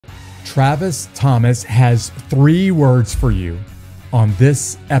Travis Thomas has 3 words for you on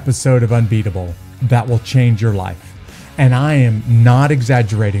this episode of Unbeatable that will change your life. And I am not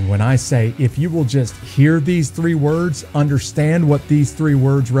exaggerating when I say if you will just hear these 3 words, understand what these 3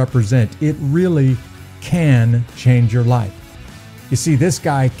 words represent, it really can change your life. You see, this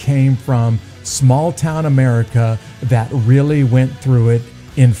guy came from small town America that really went through it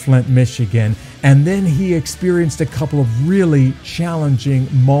in Flint, Michigan. And then he experienced a couple of really challenging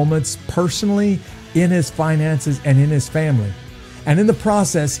moments personally in his finances and in his family. And in the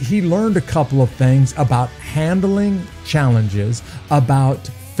process, he learned a couple of things about handling challenges, about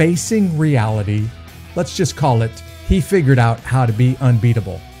facing reality. Let's just call it, he figured out how to be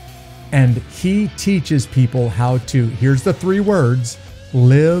unbeatable. And he teaches people how to, here's the 3 words,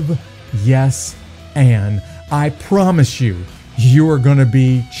 live, yes, and. I promise you, you are going to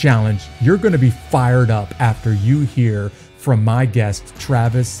be challenged. You're going to be fired up after you hear from my guest,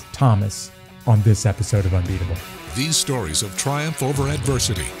 Travis Thomas, on this episode of Unbeatable. These stories of triumph over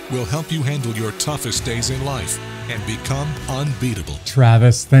adversity will help you handle your toughest days in life and become unbeatable.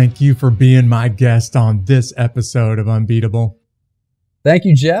 Travis, thank you for being my guest on this episode of Unbeatable. Thank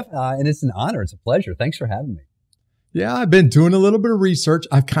you, Jeff. And it's an honor. It's a pleasure. Thanks for having me. Yeah, I've been doing a little bit of research.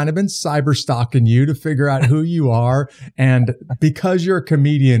 I've kind of been cyber stalking you to figure out who you are. And because you're a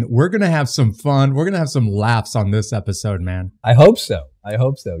comedian, we're going to have some fun. We're going to have some laughs on this episode, man. I hope so.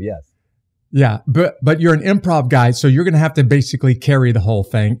 Yes. Yeah, but you're an improv guy, so you're going to have to basically carry the whole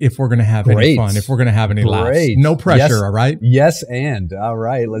thing if we're going to have any fun, if we're going to have any laughs. No pressure, yes. All right? Yes, and. All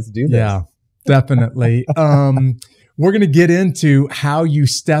right, let's do this. Yeah, definitely. We're going to get into how you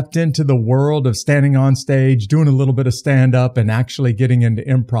stepped into the world of standing on stage, doing a little bit of stand-up, and actually getting into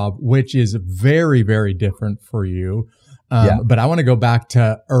improv, which is very, very different for you. But I want to go back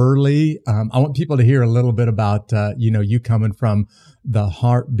to early. I want people to hear a little bit about, you coming from the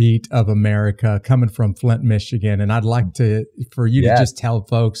heartbeat of America, coming from Flint, Michigan. And I'd like for you to just tell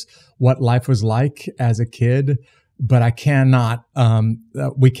folks what life was like as a kid. But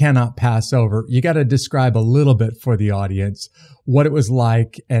we cannot pass over. You got to describe a little bit for the audience what it was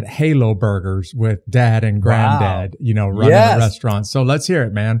like at Halo Burgers with Dad and Granddad, running a restaurant. So let's hear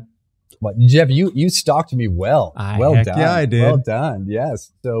it, man. Well, Jeff, you stalked me well. Well done. Yeah, I did. Well done.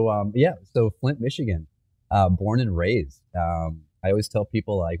 Yes. So, so Flint, Michigan, born and raised. I always tell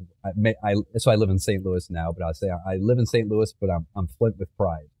people so I live in St. Louis now, but I'll say I live in St. Louis, but I'm Flint with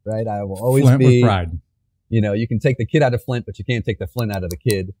pride, right? I will always Flint be with pride. You can take the kid out of Flint, but you can't take the Flint out of the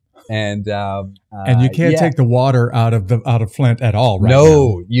kid. And you can't take the water out of Flint at all, right?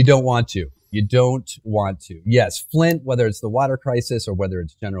 No, now. You don't want to. You don't want to. Yes, Flint, whether it's the water crisis or whether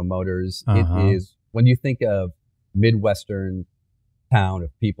it's General Motors, it is, when you think of Midwestern town of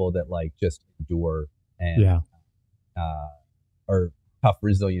people that just endure and are tough,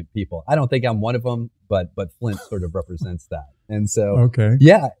 resilient people. I don't think I'm one of them, but Flint sort of represents that. And so,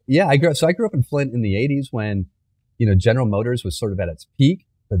 I grew up in Flint in the 80s when, General Motors was sort of at its peak,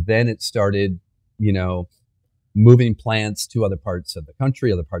 but then it started, moving plants to other parts of the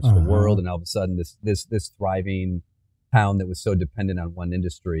country, other parts of the world. And all of a sudden this thriving town that was so dependent on one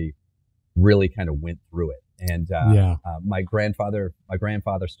industry really kind of went through it. And, my grandfather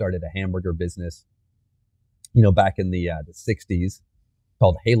started a hamburger business, back in the 60s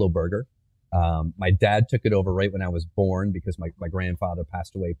called Halo Burger. My dad took it over right when I was born because my grandfather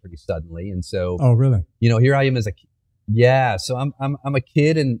passed away pretty suddenly. And so, oh, really? Here I am as so I'm a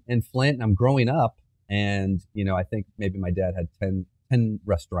kid in Flint and I'm growing up and, I think maybe my dad had 10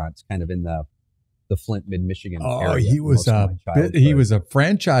 restaurants kind of in the Flint, mid-Michigan area. Oh, he was a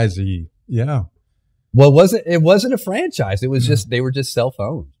franchisee. Yeah. Well, it wasn't a franchise. It was they were just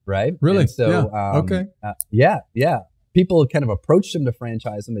self-owned, right? Really? And so, okay. People kind of approached him to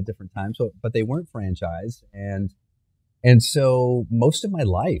franchise them at different times, but they weren't franchised. And so most of my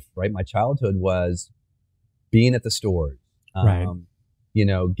life, right, my childhood was being at the stores, getting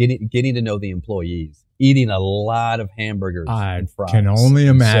to know the employees, eating a lot of hamburgers and fries. I can only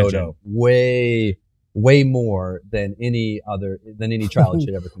imagine. Soda, way more than any child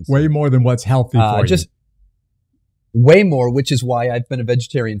should ever consume. Way more than what's healthy for you. Just way more, which is why I've been a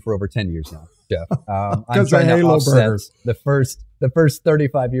vegetarian for over 10 years now, Jeff. I'm trying to offset the first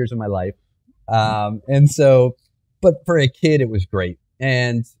 35 years of my life. And so, but for a kid, it was great.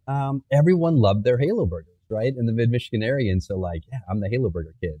 And everyone loved their Halo burgers, right? In the mid-Michigan area. And so I'm the Halo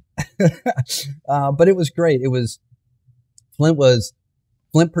burger kid. But it was great.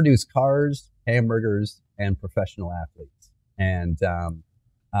 Flint produced cars, hamburgers, and professional athletes. And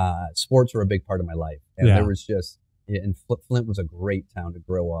sports were a big part of my life. And there was and Flint was a great town to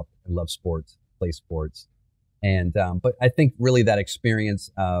grow up and love sports, play sports. And, but I think really that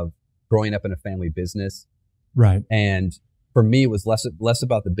experience of growing up in a family business. Right. And for me, it was less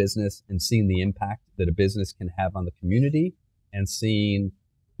about the business and seeing the impact that a business can have on the community and seeing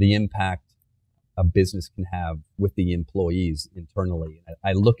the impact a business can have with the employees internally.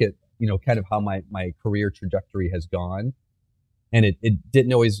 I look at, kind of how my career trajectory has gone, and it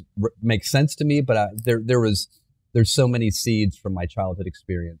didn't always make sense to me, but there's so many seeds from my childhood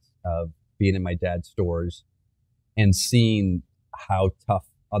experience of being in my dad's stores and seeing how tough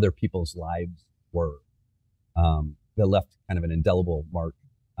other people's lives were. That left kind of an indelible mark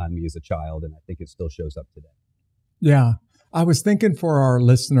on me as a child, and I think it still shows up today. Yeah. I was thinking for our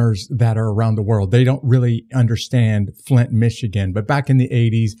listeners that are around the world, they don't really understand Flint, Michigan, but back in the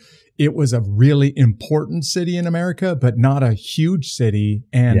 80s, it was a really important city in America, but not a huge city.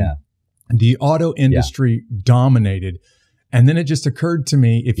 And the auto industry dominated. And then it just occurred to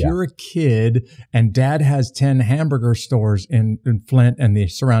me, if you're a kid and dad has 10 hamburger stores in Flint and the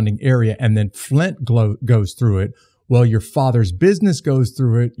surrounding area, and then Flint goes through it, well, your father's business goes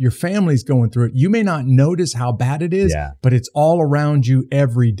through it, your family's going through it. You may not notice how bad it is, but it's all around you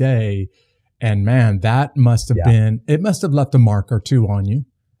every day. And man, that must have it must have left a mark or two on you.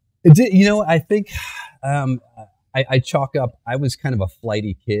 It did. I think I chalk up, I was kind of a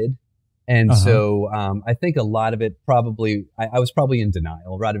flighty kid. And so I think a lot of it probably, I was probably in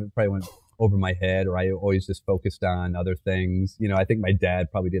denial. A lot of it probably went over my head, or I always just focused on other things. I think my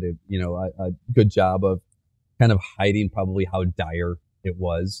dad probably did a good job of kind of hiding probably how dire it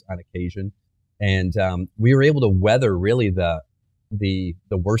was on occasion. And we were able to weather really the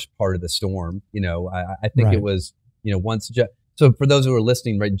worst part of the storm. I think it was, so for those who are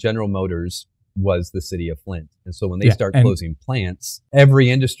listening, right, General Motors was the city of Flint. And so when they start closing plants, every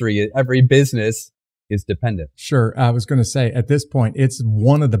industry, every business is dependent. Sure. I was going to say at this point, it's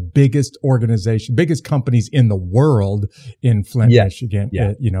one of the biggest biggest companies in the world in Flint, Michigan,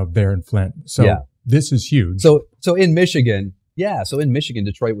 there in Flint. So this is huge. So in Michigan,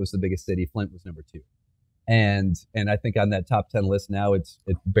 Detroit was the biggest city. Flint was number 2. And I think on that top 10 list now, it's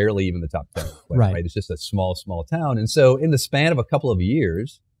barely even the top 10. Right. It's just a small town. And so in the span of a couple of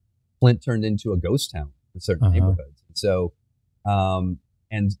years, Flint turned into a ghost town in certain neighborhoods. And so,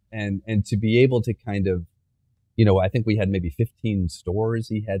 and to be able to kind of, I think we had maybe 15 stores.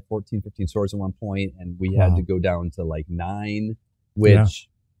 He had 14, 15 stores at one point, and we had to go down to like 9, which,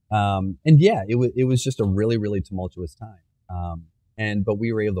 it was just a really, really tumultuous time. But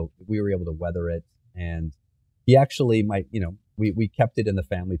we were able to weather it. And he actually we kept it in the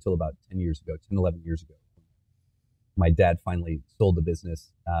family till about 10, 11 years ago. My dad finally sold the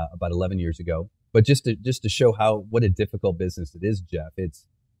business about 11 years ago. But just to show what a difficult business it is, Jeff, it's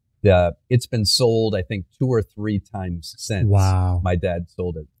been sold, I think, 2 or 3 times since my dad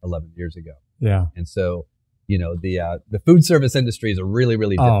sold it 11 years ago. Yeah. And so, the food service industry is a really,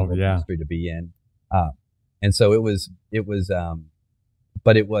 really difficult industry to be in. And so it was,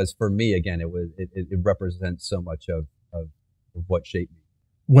 but it was, for me, again, it represents so much of what shaped me.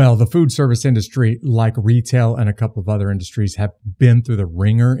 Well, the food service industry, like retail and a couple of other industries, have been through the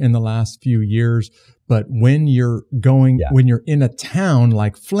ringer in the last few years. But when you're when you're in a town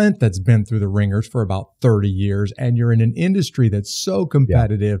like Flint that's been through the ringers for about 30 years, and you're in an industry that's so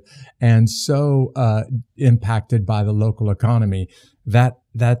competitive and so impacted by the local economy,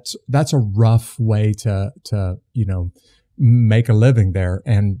 that's a rough way to make a living there.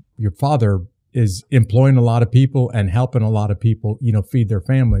 And your father is employing a lot of people and helping a lot of people, feed their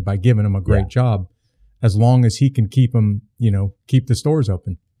family by giving them a great job, as long as he can keep them, keep the stores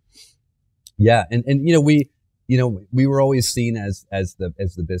open. Yeah. And we were always seen as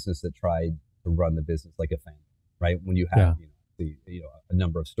the business that tried to run the business like a family, right? When you have, a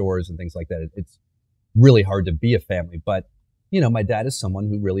number of stores and things like that, it's really hard to be a family. But, my dad is someone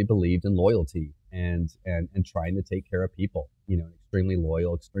who really believed in loyalty and trying to take care of people, extremely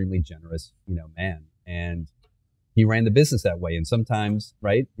loyal, extremely generous, man. And he ran the business that way. And sometimes,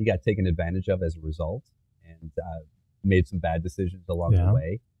 right, he got taken advantage of as a result, and made some bad decisions along the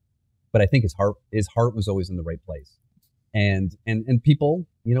way. But I think his heart was always in the right place. And people,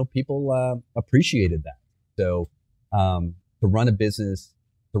 appreciated that. So, to run a business,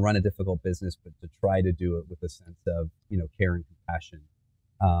 to run a difficult business, but to try to do it with a sense of, care and compassion,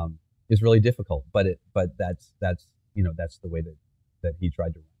 is really difficult. But that's the way that he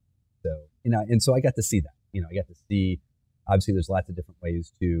tried to run. So, and so I got to see that, I got to see, obviously there's lots of different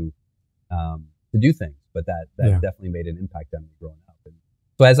ways to do things, but that definitely made an impact on me growing up. And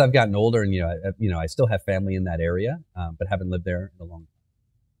so as I've gotten older, and, I still have family in that area, but haven't lived there in a long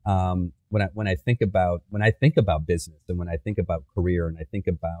time. When I think about business, and when I think about career, and I think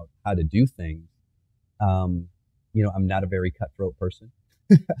about how to do things, I'm not a very cutthroat person.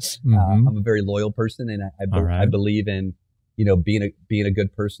 I'm a very loyal person, and I believe in, being a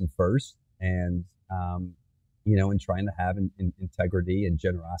good person first, and, and trying to have integrity and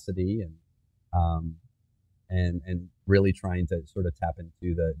generosity, and really trying to sort of tap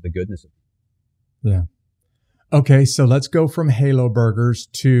into the goodness of people. Yeah. Okay, so let's go from Halo Burgers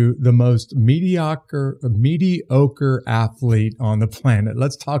to the most mediocre athlete on the planet.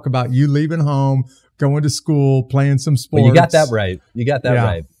 Let's talk about you leaving home, going to school, playing some sports. Well, you got that right.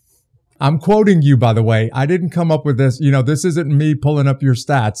 Right. I'm quoting you, by the way. I didn't come up with this. This isn't me pulling up your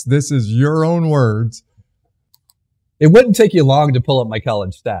stats. This is your own words. It wouldn't take you long to pull up my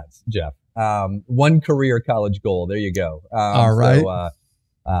college stats, Jeff. One career college goal. There you go. All right.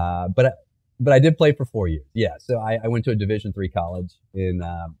 But I did play for 4 years. Yeah. So I went to a Division III college in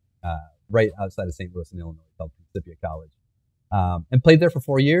right outside of St. Louis in Illinois called Principia College, and played there for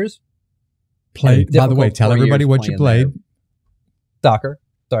 4 years. By the way, tell everybody what you played. Soccer.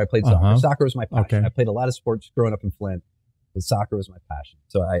 So I played soccer. Soccer was my passion. Okay. I played a lot of sports growing up in Flint, but soccer was my passion.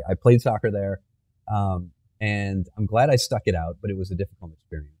 So I played soccer there, and I'm glad I stuck it out. But it was a difficult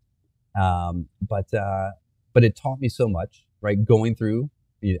experience. But it taught me so much. Right, going through.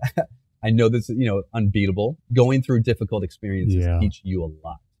 I know this is, unbeatable. Going through difficult experiences teach you a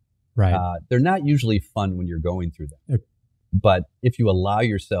lot. Right. They're not usually fun when you're going through them. But if you allow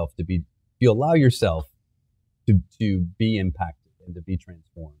yourself to be impacted and to be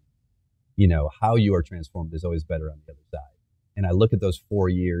transformed, how you are transformed is always better on the other side. And I look at those 4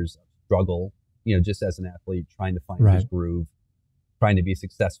 years of struggle, just as an athlete, trying to find his groove, trying to be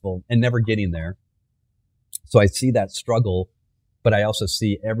successful and never getting there. So I see that struggle, but I also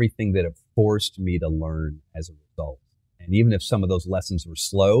see everything that it forced me to learn as a result. And even if some of those lessons were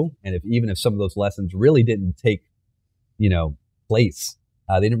slow, and even if some of those lessons really didn't take, place,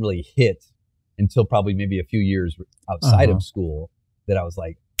 they didn't really hit until probably maybe a few years outside of school, that I was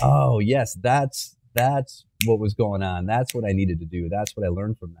like, oh yes, that's what was going on. That's what I needed to do. That's what I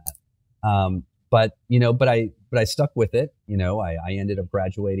learned from that. But I stuck with it. I ended up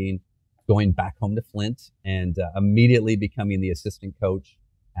graduating, going back home to Flint, and immediately becoming the assistant coach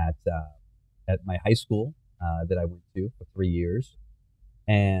at my high school that I went to for 3 years,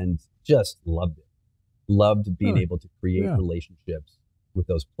 and just loved it. Loved being able to create relationships with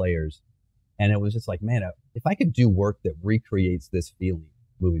those players. And it was just like, man, if I could do work that recreates this feeling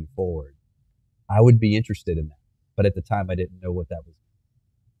moving forward, I would be interested in that. But at the time, I didn't know what that was.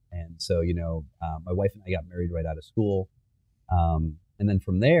 And so, my wife and I got married right out of school. And then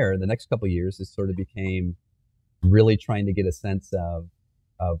from there, the next couple of years, it sort of became really trying to get a sense of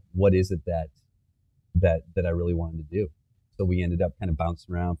what is it that I really wanted to do. So we ended up kind of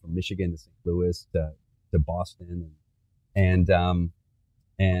bouncing around from Michigan to St. Louis to Boston, and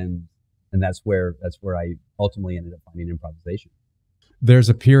that's where I ultimately ended up finding improvisation. There's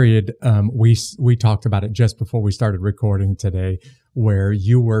a period, we talked about it just before we started recording today, where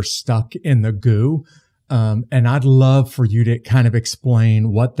you were stuck in the goo. And I'd love for you to kind of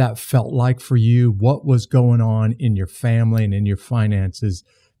explain what that felt like for you, what was going on in your family and in your finances,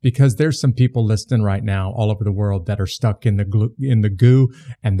 because there's some people listening right now all over the world that are stuck in the goo,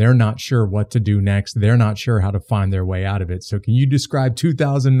 and they're not sure what to do next. They're not sure how to find their way out of it. So can you describe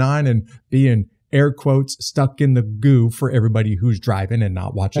 2009 and being, air quotes, stuck in the goo for everybody who's driving and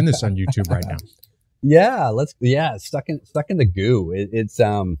not watching this on YouTube right now? Stuck in the goo. It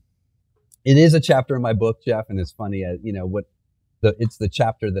is a chapter in my book, Jeff, and it's funny, it's the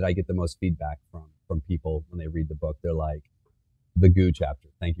chapter that I get the most feedback from people when they read the book. They're like, the goo chapter.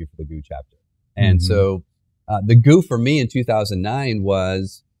 Thank you for the goo chapter. And so the goo for me in 2009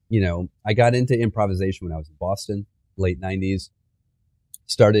 was, I got into improvisation when I was in Boston, late 90s.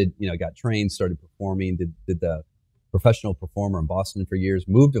 Started, got trained, started performing, did the professional performer in Boston for years,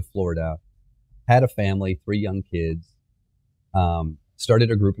 moved to Florida, had a family, 3 young kids,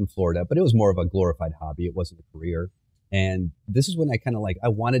 started a group in Florida, but it was more of a glorified hobby. It wasn't a career. And this is when I kind of I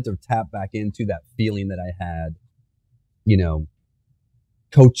wanted to tap back into that feeling that I had,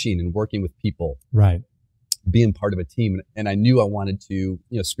 coaching and working with people, right? Being part of a team. And I knew I wanted to,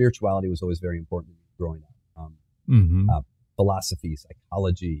 spirituality was always very important to me growing up. Philosophy,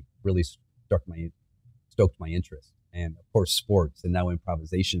 psychology really stoked my interest. And of course, sports, and now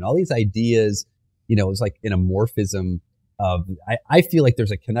improvisation, all these ideas, it was like an amorphism of, I feel like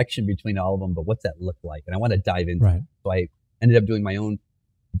there's a connection between all of them, but what's that look like? And I want to dive into it. So I ended up doing my own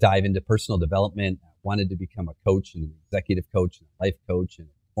dive into personal development. I wanted to become a coach and an executive coach and a life coach and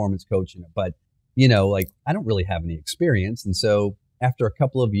a performance coach. But, I don't really have any experience. And so after a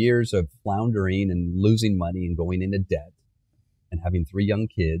couple of years of floundering and losing money and going into debt and having 3 young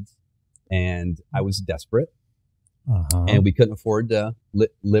kids, and I was desperate, And we couldn't afford to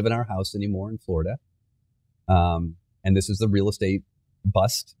live in our house anymore in Florida. And this is the real estate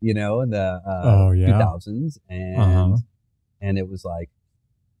bust, in the 2000s. And it was like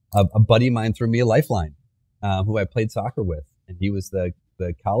a buddy of mine threw me a lifeline, who I played soccer with. And he was the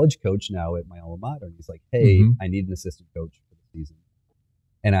college coach now at my alma mater. And he's like, hey, I need an assistant coach for the season.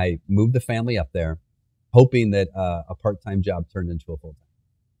 And I moved the family up there, hoping that a part-time job turned into a full-time.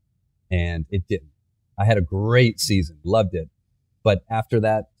 And it didn't. I had a great season, loved it. But after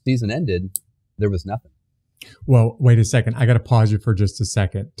that season ended, there was nothing. Well, wait a second. I got to pause you for just a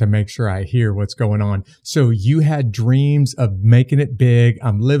second to make sure I hear what's going on. So you had dreams of making it big.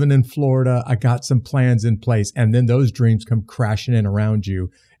 I'm living in Florida. I got some plans in place. And then those dreams come crashing in around you.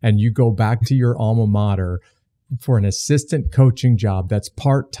 And you go back to your alma mater for an assistant coaching job that's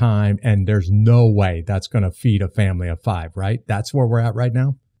part-time. And there's no way that's going to feed a family of 5, right? That's where we're at right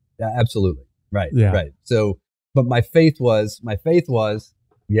now? Yeah, absolutely. Right. Yeah. Right. So, but my faith was,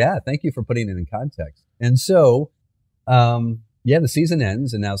 yeah, thank you for putting it in context. And so, the season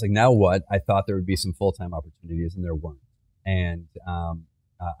ends, and I was like, now what? I thought there would be some full-time opportunities, and there weren't. And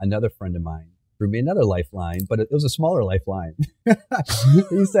another friend of mine threw me another lifeline, but it was a smaller lifeline.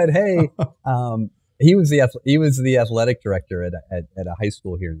 He said, hey, he was the athletic director at a high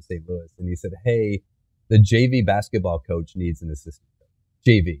school here in St. Louis, and he said, hey, the JV basketball coach needs an assistant.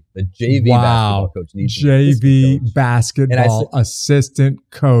 The JV basketball coach needs JV basketball assistant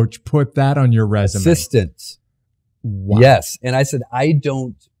coach. Put that on your resume. Assistant. Wow. Yes. And I said, I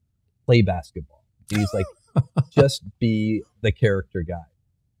don't play basketball. And he's like, just be the character guy.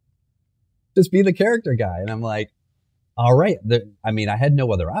 Just be the character guy. And I'm like, all right. I had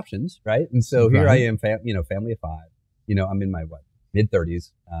no other options, right? And so here I am, family of 5. I'm in my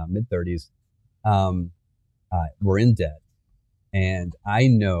mid-30s. We're in debt. And I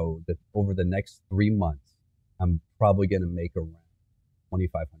know that over the next 3 months, I'm probably going to make around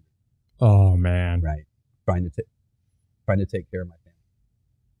 $2,500. Oh man! Right, trying to take care of my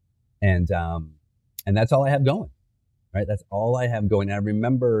family, and that's all I have going. Right, that's all I have going. And I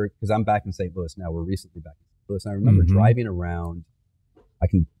remember, because I'm back in St. Louis now. We're recently back in St. Louis. And I remember driving around. I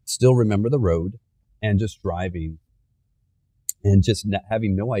can still remember the road, and just driving, and just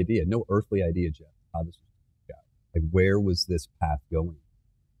having no earthly idea, Jeff, how this was. Like, where was this path going?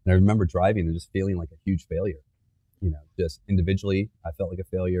 And I remember driving and just feeling like a huge failure. Just individually, I felt like a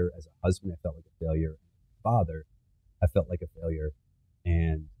failure. As a husband, I felt like a failure. As a father, I felt like a failure.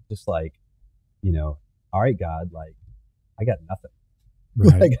 And just like, all right, God, like, I got nothing.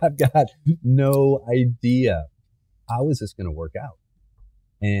 Right. Like, I've got no idea. How is this going to work out?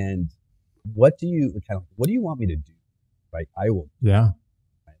 And what do you want me to do? Right? I will. Yeah.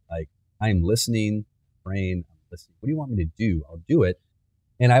 Right? Like, I am listening, praying. Listen, what do you want me to do? I'll do it.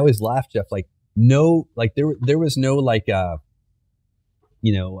 And I always laugh, Jeff, like, no, like there was no like,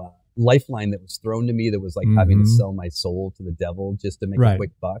 lifeline that was thrown to me that was like having to sell my soul to the devil just to make a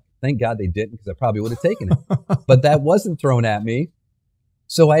quick buck. Thank God they didn't, because I probably would have taken it, but that wasn't thrown at me.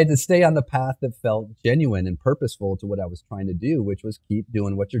 So I had to stay on the path that felt genuine and purposeful to what I was trying to do, which was keep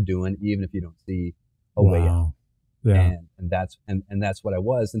doing what you're doing, even if you don't see a way out. Yeah. And that's what I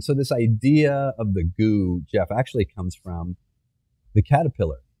was. And so this idea of the goo, Jeff, actually comes from the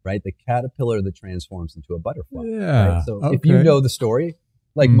caterpillar, right? The caterpillar that transforms into a butterfly. Yeah. Right? So if you know the story,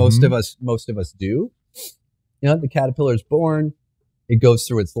 like most of us do, the caterpillar is born, it goes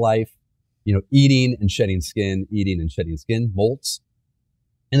through its life, eating and shedding skin, molts.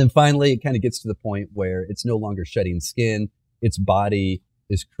 And then finally it kind of gets to the point where it's no longer shedding skin. Its body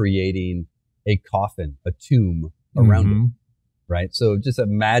is creating a coffin, a tomb around it, right? So just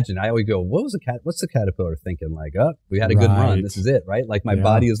imagine, I always go, what's the caterpillar thinking? Like, oh, we had a good run. This is it, right? Like my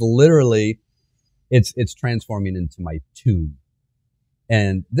body is literally, it's transforming into my tomb.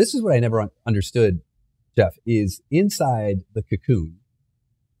 And this is what I never understood, Jeff, is inside the cocoon,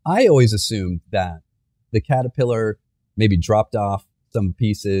 I always assumed that the caterpillar maybe dropped off some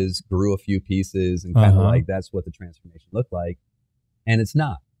pieces, grew a few pieces, and kind of like that's what the transformation looked like. And it's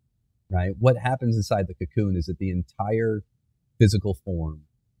not. Right? What happens inside the cocoon is that the entire physical form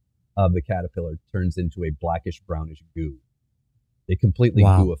of the caterpillar turns into a blackish brownish goo. It completely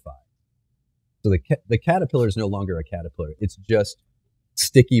gooifies. So the caterpillar is no longer a caterpillar. It's just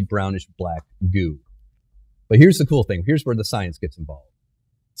sticky brownish black goo. But here's the cool thing. Here's where the science gets involved.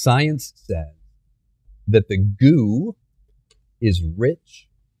 Science says that the goo is rich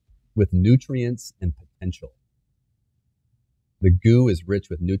with nutrients and potential. The goo is rich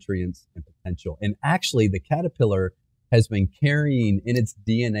with nutrients and potential. And actually, the caterpillar has been carrying in its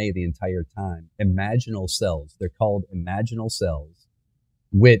DNA the entire time imaginal cells. They're called imaginal cells,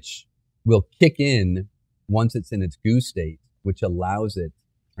 which will kick in once it's in its goo state, which allows it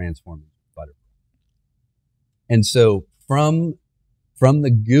to transform into butterfly. And so from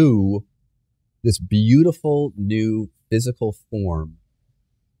the goo, this beautiful new physical form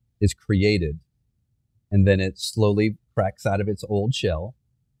is created, and then it slowly cracks out of its old shell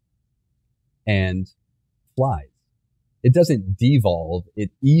and flies. It doesn't devolve,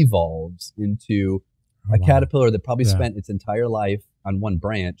 it evolves into a caterpillar that probably spent its entire life on one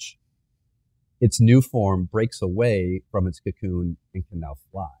branch. Its new form breaks away from its cocoon and can now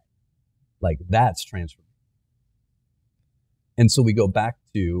fly. Like, that's transformation. And so we go back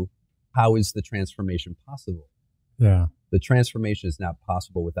to, how is the transformation possible? Yeah. The transformation is not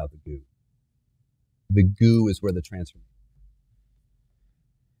possible without the goo. The goo is where the transformation is.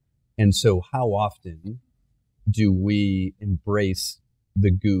 And so how often do we embrace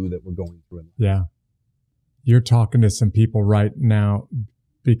the goo that we're going through in life? Yeah. You're talking to some people right now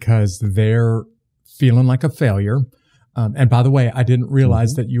because they're feeling like a failure. And by the way, I didn't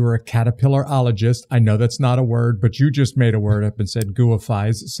realize that you were a caterpillarologist. I know that's not a word, but you just made a word up and said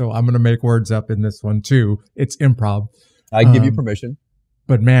gooifies. So I'm going to make words up in this one too. It's improv. I give you permission.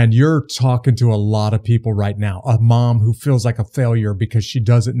 But man, you're talking to a lot of people right now. A mom who feels like a failure because she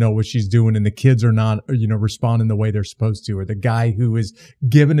doesn't know what she's doing and the kids are not, responding the way they're supposed to. Or the guy who is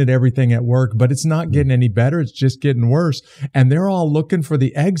giving it everything at work, but it's not getting any better. It's just getting worse. And they're all looking for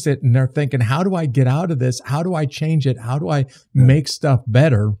the exit and they're thinking, how do I get out of this? How do I change it? How do I make stuff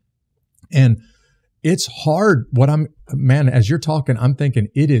better? And it's hard. As you're talking, I'm thinking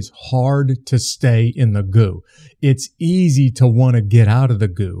it is hard to stay in the goo. It's easy to want to get out of the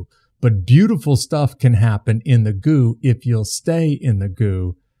goo, but beautiful stuff can happen in the goo if you'll stay in the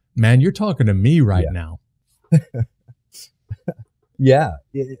goo. Man, you're talking to me right now. Yeah,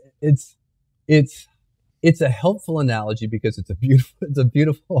 it's a helpful analogy because it's a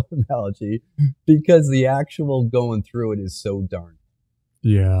beautiful analogy because the actual going through it is so darn.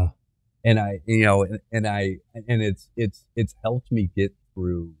 Yeah. And it's helped me get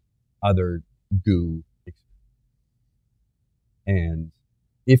through other goo experiences. And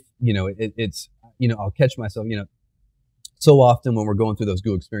if, I'll catch myself, so often when we're going through those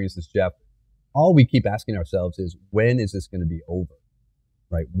goo experiences, Jeff, all we keep asking ourselves is, when is this going to be over?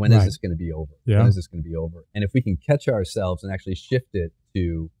 Right? When is this going to be over? Yeah. When is this going to be over? And if we can catch ourselves and actually shift it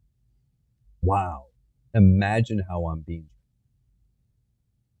to, wow, imagine how I'm being.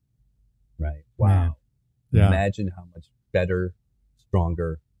 Right. Wow. Yeah. Imagine how much better,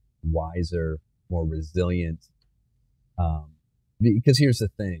 stronger, wiser, more resilient. Because here's the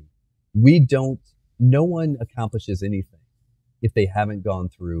thing. No one accomplishes anything if they haven't gone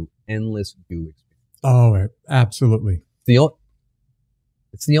through endless goo experience. Oh, absolutely.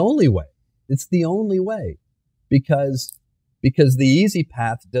 It's the only way. It's the only way. Because the easy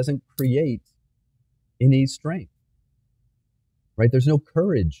path doesn't create any strength. Right? There's no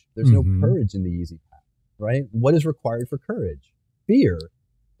courage. There's no courage in the easy path, right? What is required for courage? Fear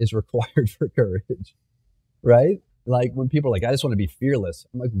is required for courage, right? Like when people are like, I just want to be fearless.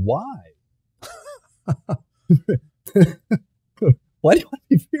 I'm like, why? Why do you want to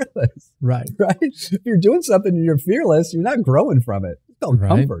be fearless? Right. Right? If you're doing something and you're fearless, you're not growing from it. It's called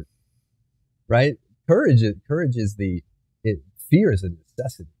comfort, right? Courage is fear is a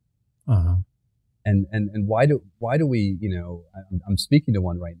necessity. Uh-huh. And why do we, I'm speaking to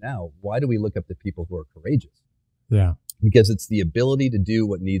one right now. Why do we look up to people who are courageous? Yeah. Because it's the ability to do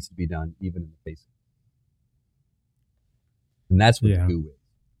what needs to be done, even in the face of it. And that's what the goo is.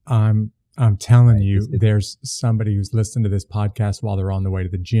 I'm telling you, there's somebody who's listening to this podcast while they're on the way to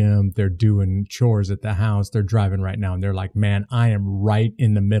the gym. They're doing chores at the house. They're driving right now. And they're like, man, I am right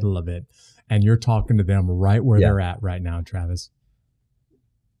in the middle of it. And you're talking to them right where they're at right now, Travis.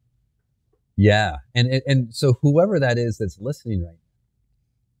 Yeah. And so whoever that is that's listening right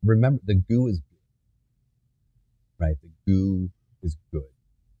now, remember, the goo is good. Right? The goo is good.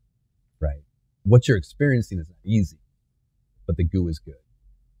 Right? What you're experiencing is not easy, but the goo is good.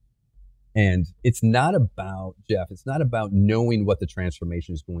 And it's not about, Jeff, it's not about knowing what the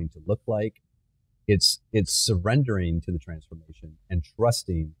transformation is going to look like. It's surrendering to the transformation and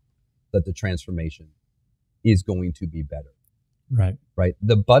trusting that the transformation is going to be better. Right. Right.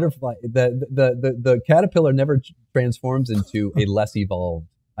 The butterfly, the caterpillar never transforms into a less evolved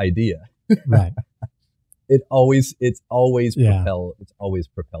idea. Right. It's always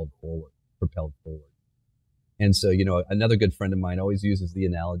propelled forward. And so, another good friend of mine always uses the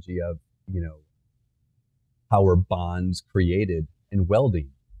analogy of, how are bonds created in welding,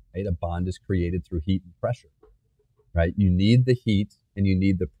 right? A bond is created through heat and pressure, right? You need the heat and you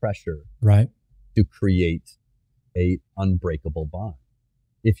need the pressure, right, to create a unbreakable bond.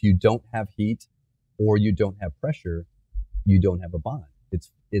 If you don't have heat, or you don't have pressure, you don't have a bond.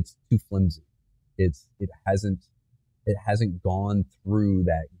 It's too flimsy. It hasn't gone through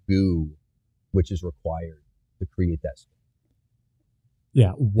that goo, which is required to create that strength.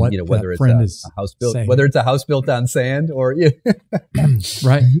 Yeah, what whether it's a house built, saying. whether it's a house built on sand or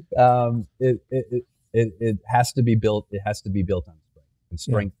right, it has to be built. It has to be built on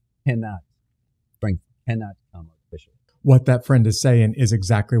strength, and strength cannot come artificially. What that friend is saying is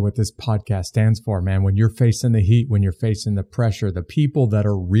exactly what this podcast stands for, man. When you're facing the heat, when you're facing the pressure, the people that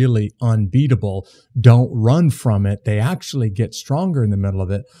are really unbeatable don't run from it. They actually get stronger in the middle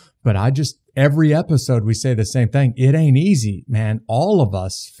of it. But every episode we say the same thing. It ain't easy, man. All of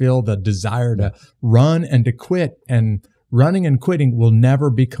us feel the desire to run and to quit, and running and quitting will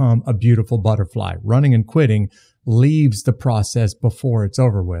never become a beautiful butterfly. Running and quitting leaves the process before it's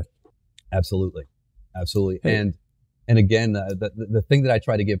over with. Absolutely. Hey. And again, the thing that I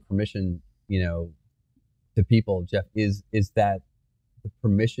try to give permission, to people, Jeff, is that the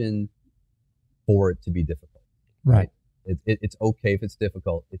permission for it to be difficult. Right. It's okay if it's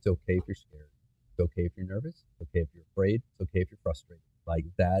difficult. It's okay if you're scared. It's okay if you're nervous. It's okay if you're afraid. It's okay if you're frustrated. Like,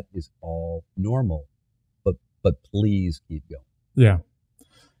 that is all normal. But please keep going. Yeah.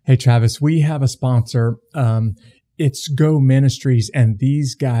 Hey, Travis, we have a sponsor. It's Go Ministries, and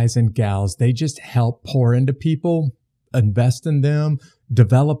these guys and gals, they just help pour into people, invest in them,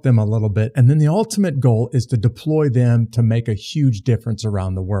 develop them a little bit. And then the ultimate goal is to deploy them to make a huge difference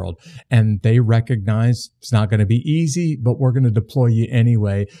around the world. And they recognize it's not going to be easy, but we're going to deploy you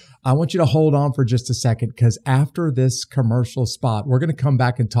anyway. I want you to hold on for just a second, because after this commercial spot, we're going to come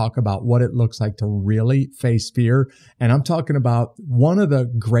back and talk about what it looks like to really face fear. And I'm talking about one of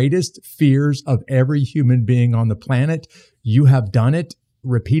the greatest fears of every human being on the planet. You have done it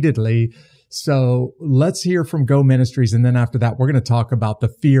repeatedly. So let's hear from Go Ministries, and then after that, we're going to talk about the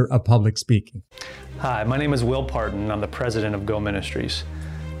fear of public speaking. Hi, my name is Will Parton. I'm the president of Go Ministries.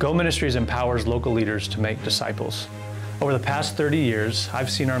 Go Ministries empowers local leaders to make disciples. Over the past 30 years, I've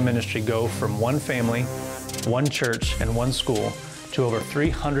seen our ministry go from one family, one church, and one school to over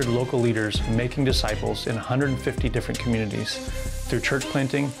 300 local leaders making disciples in 150 different communities through church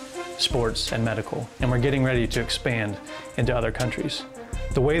planting, sports, and medical. And we're getting ready to expand into other countries.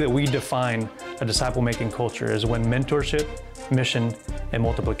 The way that we define a disciple-making culture is when mentorship, mission, and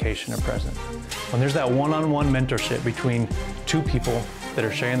multiplication are present. When there's that one-on-one mentorship between two people that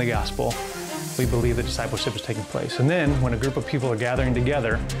are sharing the gospel, we believe that discipleship is taking place. And then when a group of people are gathering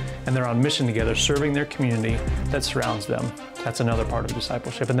together and they're on mission together, serving their community that surrounds them, that's another part of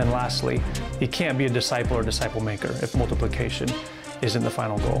discipleship. And then lastly, you can't be a disciple or disciple maker if multiplication isn't the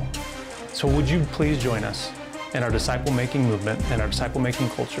final goal. So would you please join us in our disciple-making movement and our disciple-making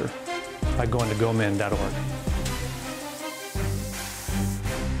culture by going to gomen.org.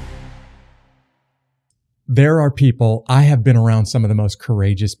 There are people, I have been around some of the most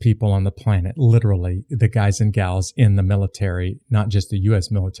courageous people on the planet, literally the guys and gals in the military, not just the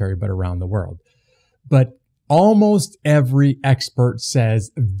U.S. military, but around the world. But almost every expert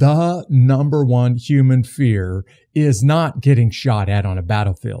says the number one human fear is not getting shot at on a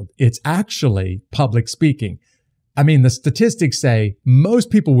battlefield. It's actually public speaking. I mean, the statistics say most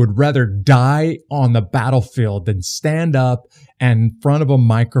people would rather die on the battlefield than stand up in front of a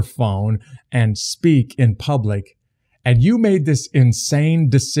microphone and speak in public. And you made this insane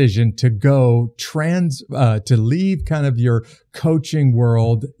decision to go to leave kind of your coaching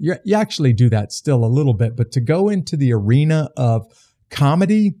world. You actually do that still a little bit, but to go into the arena of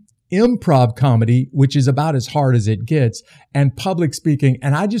comedy, improv comedy, which is about as hard as it gets, and public speaking.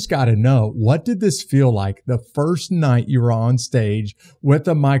 And I just got to know, what did this feel like the first night you were on stage with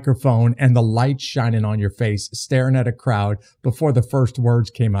a microphone and the light shining on your face, staring at a crowd before the first words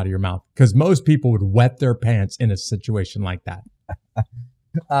came out of your mouth? Because most people would wet their pants in a situation like that.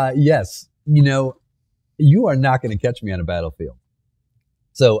 Yes. You are not going to catch me on a battlefield.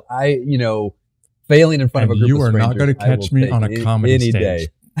 So failing in front of a group of strangers, you are not going to catch me on a comedy any stage. Day.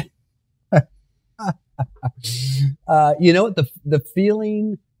 The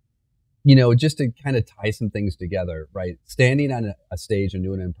feeling, just to kind of tie some things together, right? Standing on a stage and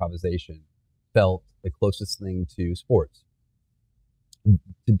doing improvisation felt the closest thing to sports.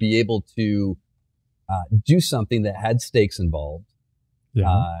 To be able to do something that had stakes involved,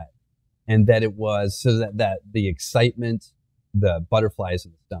 and that it was so that the excitement, the butterflies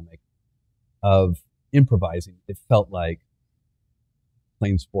in the stomach of improvising, it felt like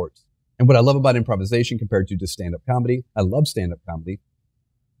playing sports. And what I love about improvisation compared to just stand-up comedy, I love stand-up comedy,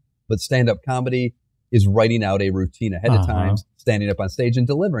 but stand-up comedy is writing out a routine ahead of time, standing up on stage and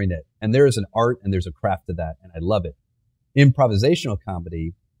delivering it. And there is an art and there's a craft to that, and I love it. Improvisational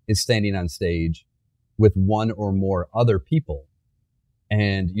comedy is standing on stage with one or more other people,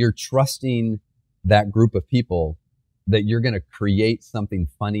 and you're trusting that group of people that you're going to create something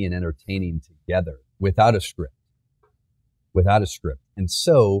funny and entertaining together without a script. And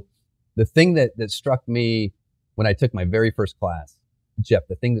so the thing that struck me when I took my very first class, Jeff,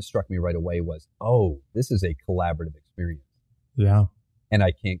 the thing that struck me right away was, oh, this is a collaborative experience. Yeah. And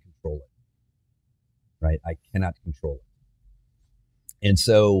I can't control it. Right? I cannot control it. And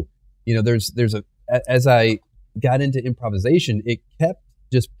so, as I got into improvisation, it kept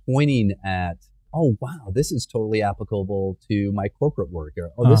just pointing at, oh, wow, this is totally applicable to my corporate work, or,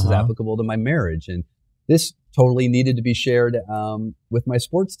 oh, this is applicable to my marriage. And this totally needed to be shared with my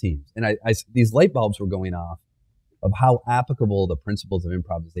sports teams. And these light bulbs were going off of how applicable the principles of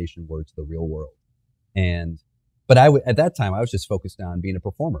improvisation were to the real world. But at that time, I was just focused on being a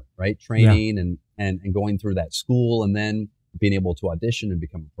performer, right? Training and going through that school, and then being able to audition and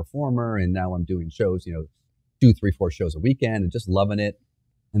become a performer. And now I'm doing shows, 2, 3, 4 shows a weekend, and just loving it.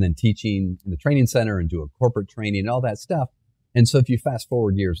 And then teaching in the training center and doing corporate training and all that stuff. And so if you fast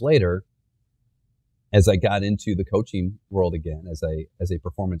forward years later, as I got into the coaching world again, as a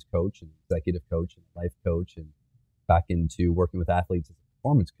performance coach and executive coach and life coach, and back into working with athletes as a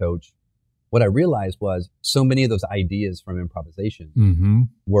performance coach, what I realized was so many of those ideas from improvisation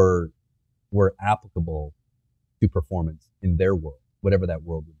were applicable to performance in their world, whatever that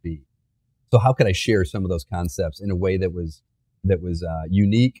world would be. So how could I share some of those concepts in a way that was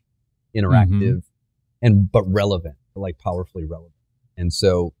unique, interactive, but relevant, like powerfully relevant? And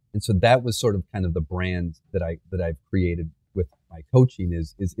so that was sort of kind of the brand that I've created with my coaching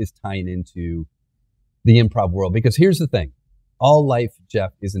is tying into the improv world. Because here's the thing, all life,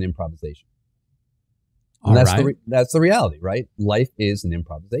 Jeff, is an improvisation. And that's the reality, right? Life is an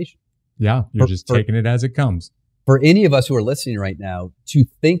improvisation. Yeah, you're just taking it as it comes. For any of us who are listening right now, to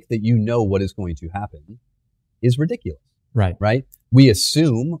think that you know what is going to happen is ridiculous. Right. We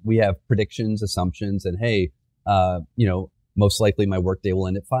assume, we have predictions, assumptions, and hey, most likely my workday will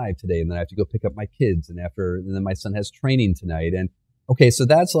end at 5 today, and then I have to go pick up my kids, and then my son has training tonight. And okay, so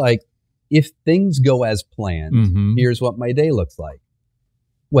that's like, if things go as planned, here's what my day looks like.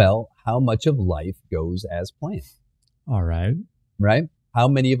 Well, how much of life goes as planned? All right. Right? How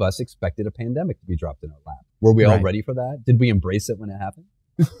many of us expected a pandemic to be dropped in our lap? Were we all ready for that? Did we embrace it when it happened?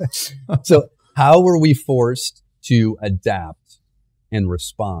 So how were we forced to adapt and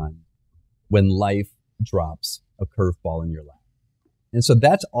respond when life drops a curveball in your lap? And so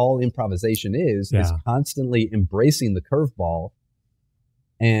that's all improvisation is constantly embracing the curveball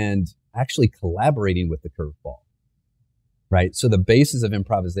and actually collaborating with the curveball, right? So the basis of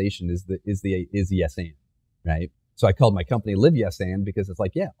improvisation is yes and, right? So I called my company Live Yes And, because it's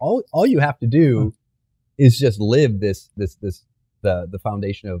like, all you have to do is just live the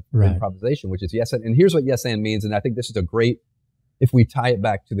foundation of improvisation, which is yes and. And here's what yes and means, and I think this is a great, if we tie it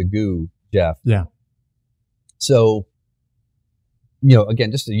back to the goo, Jeff. Yeah. So,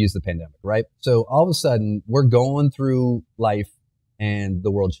 again, just to use the pandemic, right? So all of a sudden we're going through life and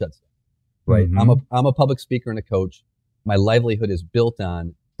the world shuts down, right? I'm a public speaker and a coach. My livelihood is built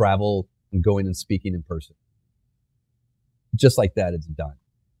on travel and going and speaking in person. Just like that, it's done,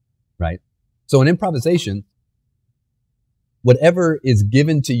 right? So in improvisation, whatever is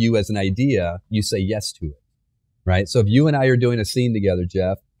given to you as an idea, you say yes to it, right? So if you and I are doing a scene together,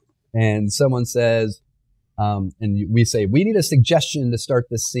 Jeff, and someone says, we say, we need a suggestion to start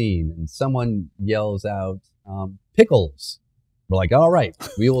this scene, and someone yells out, pickles. We're like, all right,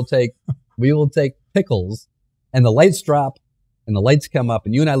 we will take pickles, and the lights drop and the lights come up,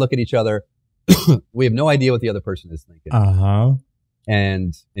 and you and I look at each other. We have no idea what the other person is thinking.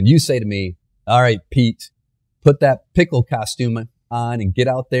 And you say to me, all right, Pete, put that pickle costume on and get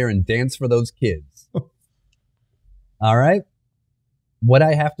out there and dance for those kids. All right. What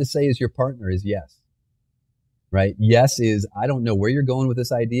I have to say as your partner is yes. Right? Yes is, I don't know where you're going with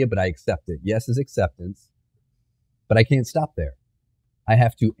this idea, but I accept it. Yes is acceptance, but I can't stop there. I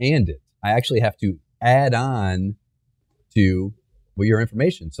have to and it. I actually have to add on to your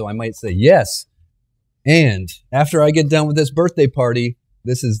information. So I might say, yes, and after I get done with this birthday party,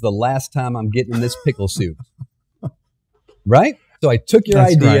 this is the last time I'm getting in this pickle suit. Right? So I took your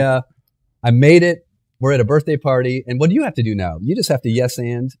idea, I made it, we're at a birthday party, and what do you have to do now? You just have to yes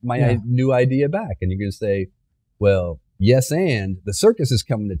and my new idea back. And you're going to say, well, yes, and the circus is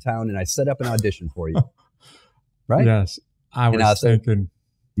coming to town, and I set up an audition for you. Right? Yes. I was thinking.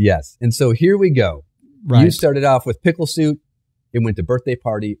 Yes. And so here we go. Right. You started off with pickle suit. It went to birthday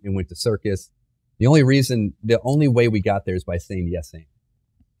party. It went to circus. The only way we got there is by saying yes and.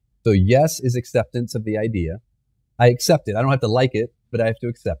 So yes is acceptance of the idea. I accept it. I don't have to like it, but I have to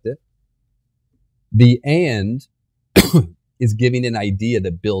accept it. The and is giving an idea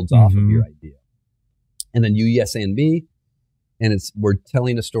that builds off of your idea. And then you yes and me, and we're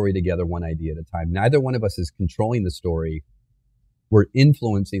telling a story together, one idea at a time. Neither one of us is controlling the story. We're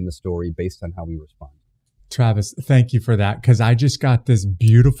influencing the story based on how we respond. Travis, thank you for that, because I just got this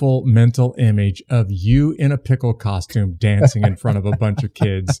beautiful mental image of you in a pickle costume dancing in front of a bunch of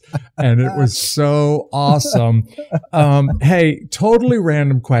kids, and it was so awesome. Hey, totally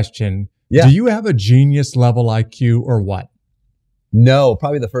random question. Yeah. Do you have a genius level IQ or what? No,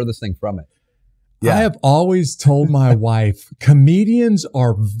 probably the furthest thing from it. Yeah. I have always told my wife, comedians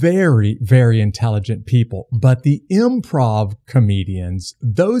are very, very intelligent people, but the improv comedians,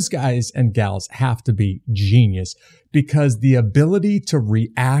 those guys and gals have to be genius, because the ability to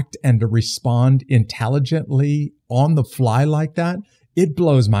react and to respond intelligently on the fly like that, it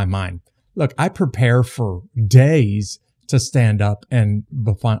blows my mind. Look, I prepare for days to stand up and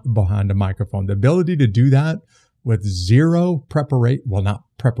behind a microphone. The ability to do that with zero preparation, well, not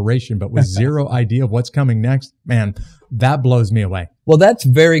preparation, but with zero idea of what's coming next, man, that blows me away. Well, that's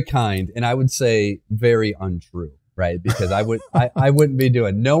very kind, and I would say very untrue, right? Because I wouldn't be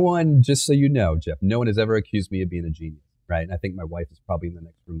doing. No one, just so you know, Jeff, no one has ever accused me of being a genius, right? And I think my wife is probably in the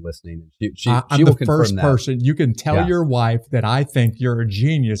next room listening, and she I'm will the first person you can tell your wife that I think you're a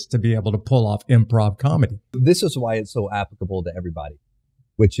genius to be able to pull off improv comedy. This is why it's so applicable to everybody,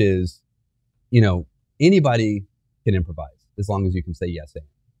 which is, anybody can improvise as long as you can say yes and,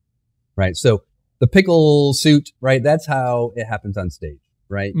 right? So the pickle suit, right? That's how it happens on stage,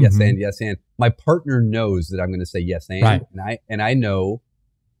 right? Yes and, yes and. My partner knows that I'm going to say yes and, right. and I know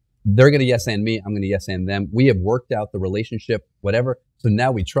they're going to yes and me. I'm going to yes and them. We have worked out the relationship, whatever. So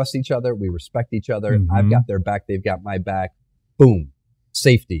now we trust each other. We respect each other. I've got their back. They've got my back. Boom.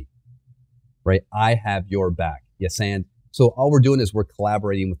 Safety, right? I have your back. Yes and. So all we're doing is we're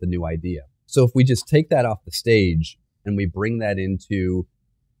collaborating with the new idea. So if we just take that off the stage and we bring that into,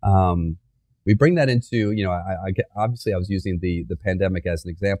 obviously I was using the pandemic as an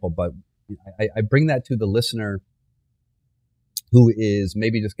example, but I bring that to the listener who is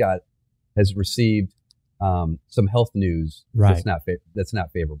maybe has received some health news that's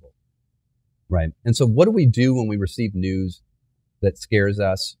not favorable, right? And so what do we do when we receive news that scares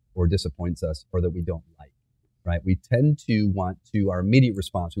us or disappoints us or that we don't like, right? We tend to our immediate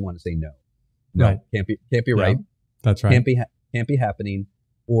response, we want to say no. No, right. Can't be right. That's right. Can't be happening,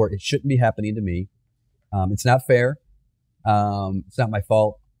 or it shouldn't be happening to me. It's not fair. It's not my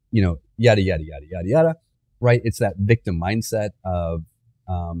fault. Yada yada yada yada yada. Right? It's that victim mindset of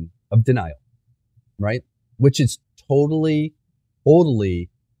denial, right? Which is totally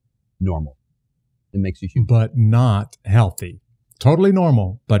normal. It makes you human, but not healthy. Totally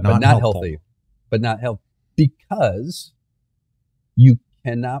normal, but not healthy. But not healthy, because you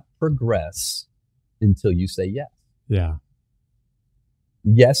cannot progress until you say yes. Yeah.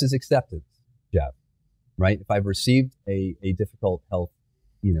 Yes is acceptance, Jeff, right? If I've received a difficult health,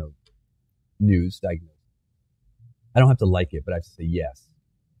 news diagnosis, I don't have to like it, but I have to say yes.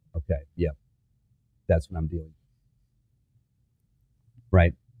 Okay, yep. That's what I'm dealing with.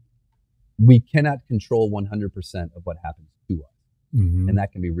 Right? We cannot control 100% of what happens to us. And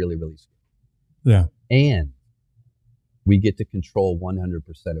that can be really, really scary. Yeah. And we get to control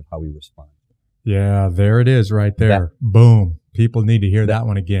 100% of how we respond. Yeah, there it is right there. Boom. People need to hear that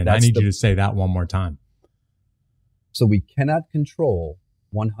one again. I need you to say that one more time. So we cannot control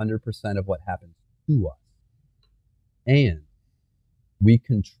 100% of what happens to us. And we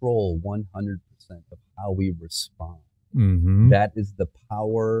control 100% of how we respond. That is the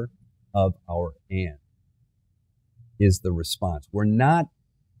power of our and, is the response. We're not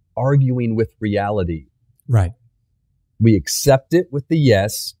arguing with reality. Right. We accept it with the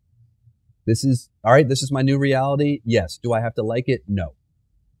yes. This is, all right, this is my new reality. Yes. Do I have to like it? No.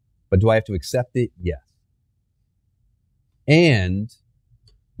 But do I have to accept it? Yes. And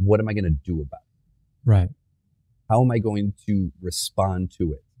what am I going to do about it? Right. How am I going to respond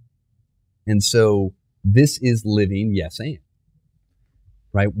to it? And so this is living yes and.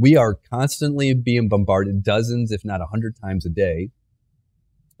 Right? We are constantly being bombarded dozens, if not 100 times a day,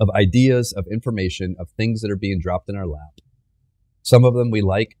 of ideas, of information, of things that are being dropped in our lap. Some of them we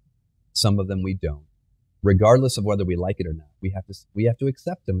like, some of them we don't. Regardless of whether we like it or not, we have to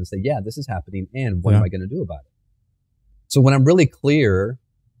accept them and say, yeah, this is happening, and what am I going to do about it? So when I'm really clear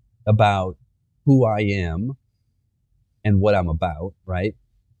about who I am and what I'm about, right?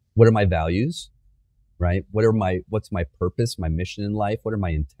 What are my values, right? What's my purpose, my mission in life? What are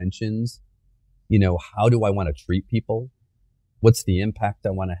my intentions? How do I want to treat people? What's the impact I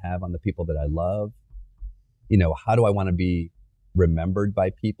want to have on the people that I love? How do I want to be remembered by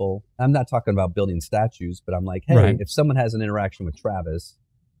people. I'm not talking about building statues, but I'm like, hey, Right. if someone has an interaction with Travis,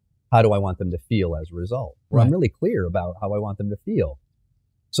 how do I want them to feel as a result? Or Right. I'm really clear about how I want them to feel.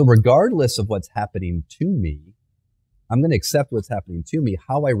 So regardless of what's happening to me, I'm going to accept what's happening to me.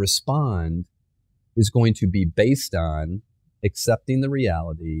 How I respond is going to be based on accepting the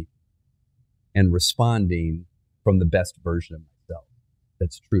reality and responding from the best version of myself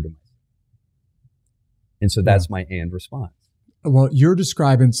that's true to myself. And so that's my and response. Well, you're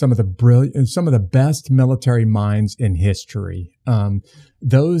describing some of the best military minds in history.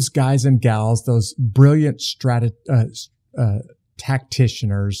 Those guys and gals, those brilliant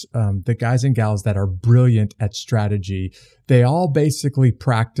tacticianers, the guys and gals that are brilliant at strategy, they all basically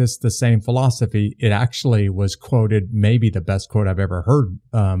practice the same philosophy. It actually was quoted, maybe the best quote I've ever heard,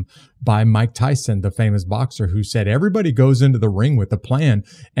 by Mike Tyson, the famous boxer, who said, everybody goes into the ring with a plan,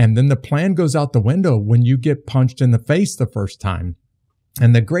 and then the plan goes out the window when you get punched in the face the first time.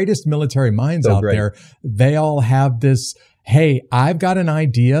 And the greatest military minds out there, they all have this, hey, I've got an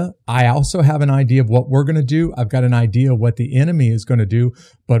idea. I also have an idea of what we're going to do. I've got an idea of what the enemy is going to do.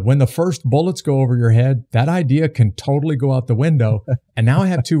 But when the first bullets go over your head, that idea can totally go out the window. And now I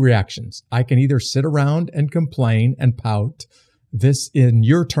have two reactions. I can either sit around and complain and pout. This, in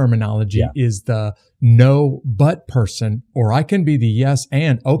your terminology, is the no but person, or I can be the yes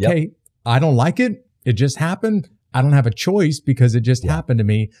and. Okay, I don't like it. It just happened. I don't have a choice because it just happened to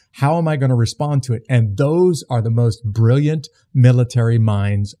me. How am I going to respond to it? And those are the most brilliant military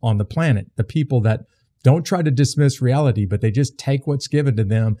minds on the planet. The people that don't try to dismiss reality, but they just take what's given to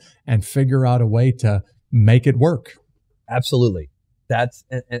them and figure out a way to make it work. Absolutely. That's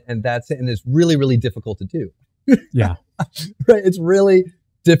it's really, really difficult to do. Yeah. Right. It's really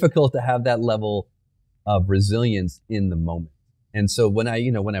difficult to have that level of resilience in the moment. And so when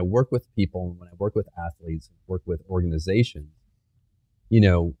I work with people, when I work with athletes, work with organizations,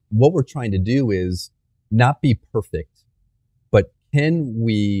 what we're trying to do is not be perfect, but can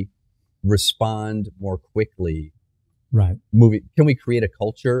we respond more quickly? Right. Can we create a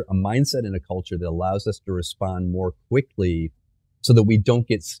culture, a mindset and a culture that allows us to respond more quickly so that we don't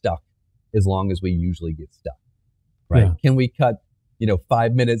get stuck as long as we usually get stuck? Right. Yeah. Can we cut,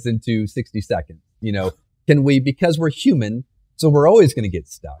 5 minutes into 60 seconds? Can we, because we're human, so we're always going to get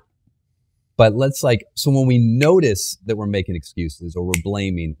stuck. But so when we notice that we're making excuses or we're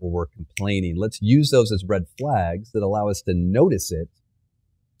blaming or we're complaining, let's use those as red flags that allow us to notice it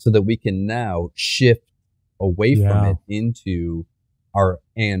so that we can now shift away from it into our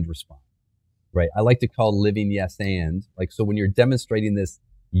and response, right? I like to call living yes and, so when you're demonstrating this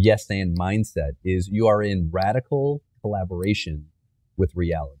yes and mindset is you are in radical collaboration with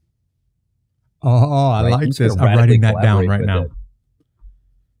reality. Oh, I like this. I'm writing that down right now.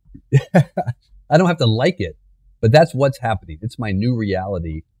 I don't have to like it, but that's what's happening. It's my new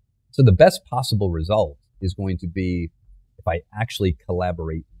reality. So the best possible result is going to be if I actually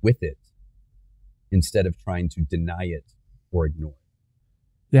collaborate with it instead of trying to deny it or ignore it.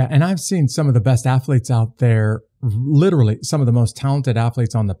 Yeah, and I've seen some of the best athletes out there, literally some of the most talented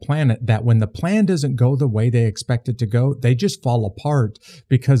athletes on the planet, that when the plan doesn't go the way they expect it to go, they just fall apart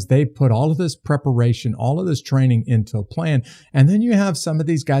because they put all of this preparation, all of this training into a plan. And then you have some of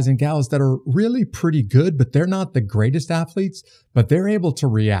these guys and gals that are really pretty good, but they're not the greatest athletes, but they're able to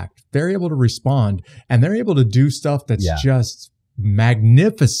react. They're able to respond, and they're able to do stuff that's just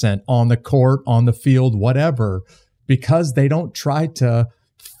magnificent on the court, on the field, whatever, because they don't try to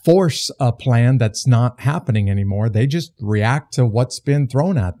force a plan that's not happening anymore. They just react to what's been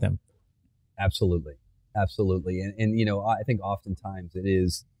thrown at them. Absolutely. Absolutely. And I think oftentimes it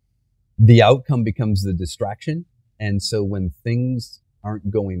is the outcome becomes the distraction. And so when things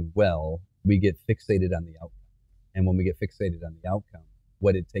aren't going well, we get fixated on the outcome. And when we get fixated on the outcome,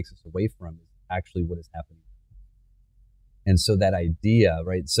 what it takes us away from is actually what is happening. And so that idea,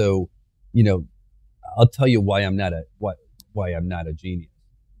 right? So, I'll tell you why I'm not a genius.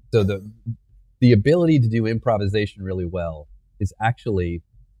 So the ability to do improvisation really well is actually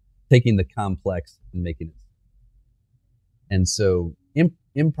taking the complex and making it. And so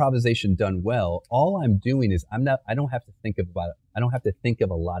improvisation done well, all I'm doing is I don't have to think of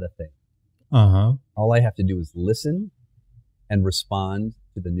a lot of things. All I have to do is listen and respond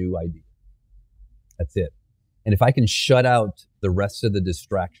to the new idea. That's it. And if I can shut out the rest of the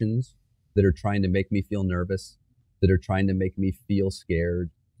distractions that are trying to make me feel nervous, that are trying to make me feel scared,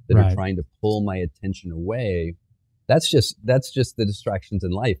 that are trying to pull my attention away, that's just the distractions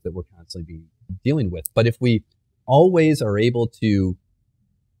in life that we're constantly dealing with. But if we always are able to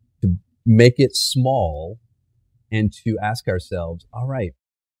make it small and to ask ourselves, all right,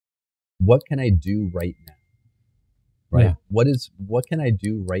 what can I do right now? right? Yeah. What can I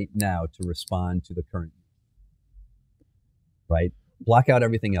do right now to respond to the current, right? Block out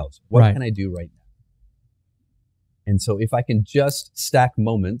everything else. What can I do right now? And so if I can just stack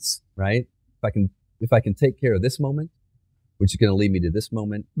moments, right? If I can take care of this moment, which is going to lead me to this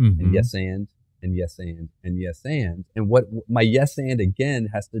moment, and yes and yes and yes and what my yes and again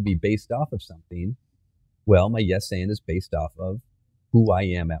has to be based off of something. Well, my yes and is based off of who I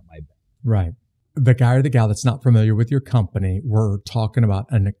am at my best. Right. The guy or the gal that's not familiar with your company, we're talking about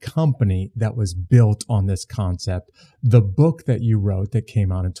a company that was built on this concept. The book that you wrote that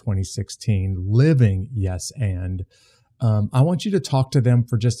came out in 2016, Living Yes And. I want you to talk to them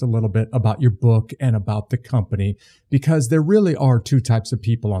for just a little bit about your book and about the company, because there really are two types of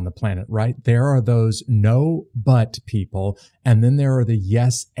people on the planet, right? There are those no but people, and then there are the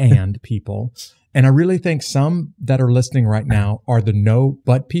yes and people. And I really think some that are listening right now are the no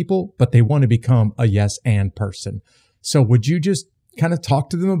but people, but they want to become a yes and person. So would you just kind of talk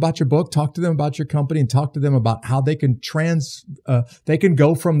to them about your book, talk to them about your company, and talk to them about how they can they can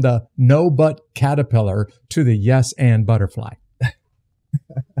go from the no but caterpillar to the yes and butterfly.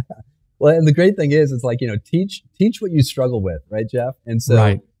 Well, and the great thing is, it's like, teach what you struggle with, right, Jeff? And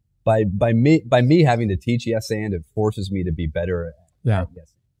so by me having to teach yes and, it forces me to be better at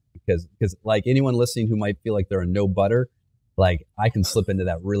yes. Because like anyone listening who might feel like they're a no butter, like I can slip into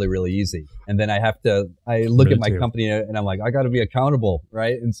that really, really easy. And then I look at my company and I'm like, I got to be accountable.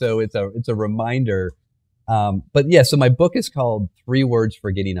 Right. And so it's a reminder. But yeah, so my book is called 3 Words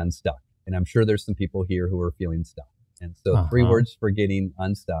for Getting Unstuck. And I'm sure there's some people here who are feeling stuck. And so 3 words for getting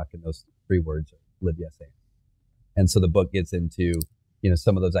unstuck. And those 3 words are live yes and. And so the book gets into,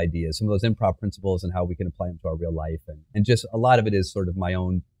 some of those ideas, some of those improv principles and how we can apply them to our real life. And just a lot of it is sort of my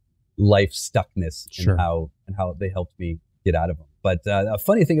own life stuckness and how they helped me get out of them. But a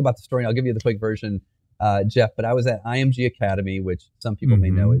funny thing about the story, and I'll give you the quick version, Jeff, but I was at IMG Academy, which some people may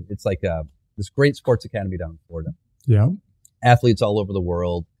know. It's like this great sports academy down in Florida. Yeah. Athletes all over the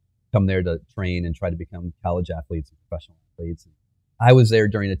world come there to train and try to become college athletes and professional athletes. And I was there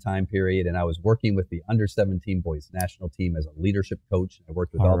during a time period, and I was working with the under 17 boys national team as a leadership coach. I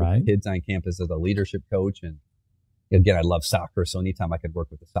worked with all the kids on campus as a leadership coach. And again, I love soccer, so anytime I could work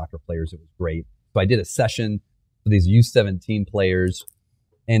with the soccer players, it was great. So I did a session for these U17 players,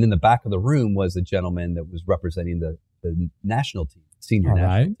 and in the back of the room was a gentleman that was representing the national team, senior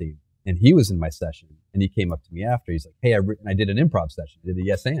national team. And he was in my session, and he came up to me after. He's like, hey, I did an improv session. I did a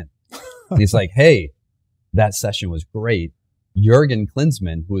yes and. And he's like, hey, that session was great. Jurgen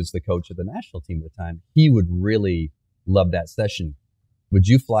Klinsmann, who was the coach of the national team at the time, he would really love that session. Would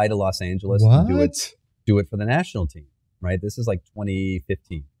you fly to Los Angeles and do it for the national team? Right? This is like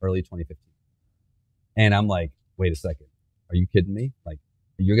 2015, early 2015. And I'm like, wait a second. Are you kidding me? Like,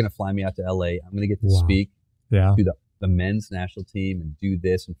 you're going to fly me out to LA. I'm going to get to speak to the men's national team and do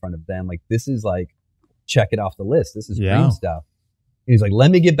this in front of them. Like, this is like, check it off the list. This is dream stuff. And he's like,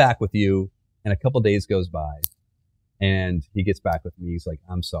 let me get back with you. And a couple of days goes by, and he gets back with me. He's like,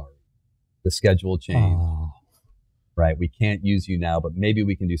 I'm sorry. The schedule changed. Right? We can't use you now, but maybe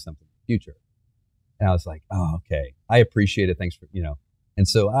we can do something in the future. And I was like, oh, okay. I appreciate it. Thanks for, And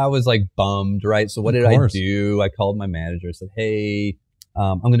so I was like bummed, right? So what did I do? I called my manager, said, hey,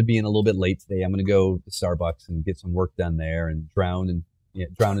 I'm going to be in a little bit late today. I'm going to go to Starbucks and get some work done there and drown in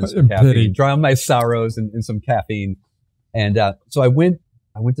some caffeine, drown my sorrows in some caffeine. And so I went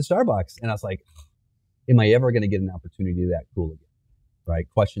to Starbucks, and I was like, am I ever going to get an opportunity to do that cool again? Right?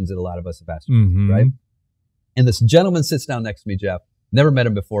 Questions that a lot of us have asked, right? And this gentleman sits down next to me, Jeff. Never met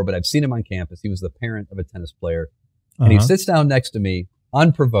him before, but I've seen him on campus. He was the parent of a tennis player. And he sits down next to me,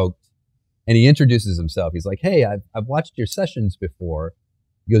 unprovoked, and he introduces himself. He's like, hey, I've watched your sessions before.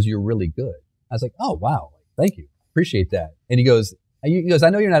 He goes, you're really good. I was like, oh, wow. Thank you. Appreciate that. And he goes, I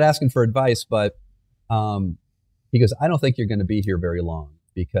know you're not asking for advice, but he goes, I don't think you're going to be here very long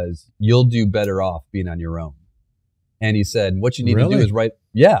because you'll do better off being on your own. And he said, what you need to do is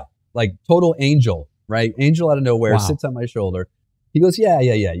like total angel, right? Angel out of nowhere, sits on my shoulder. He goes, yeah.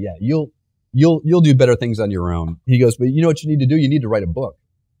 You'll do better things on your own. He goes, but you know what you need to do? You need to write a book.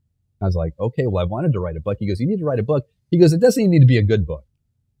 I was like, okay, well, I wanted to write a book. He goes, you need to write a book. He goes, it doesn't even need to be a good book.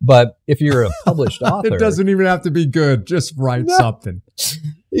 But if you're a published author. It doesn't even have to be good. Just write something.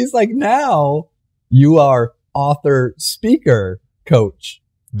 He like, now you are author, speaker, coach.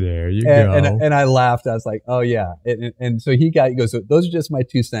 There you go. And I laughed. I was like, oh, yeah. And so he goes, so those are just my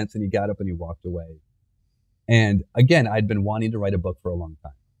 2 cents. And he got up and he walked away. And again, I'd been wanting to write a book for a long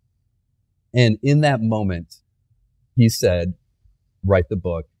time. And in that moment, he said, write the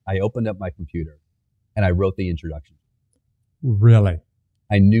book. I opened up my computer and I wrote the introduction. Really?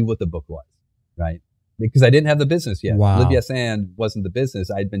 I knew what the book was, right? because I didn't have the business yet. Wow. Live Yes and wasn't the business.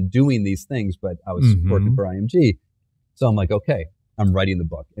 I'd been doing these things, but I was working for IMG. So I'm like, okay, I'm writing the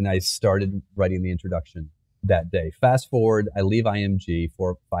book. And I started writing the introduction that day. Fast forward, I leave IMG 4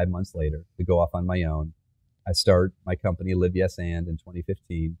 or 5 months later to go off on my own. I start my company, Live Yes and, in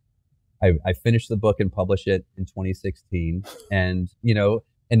 2015. I finished the book and published it in 2016. And, you know,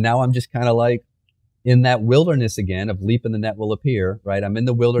 and now I'm just kind of like in that wilderness again of leap and the net will appear, right? I'm in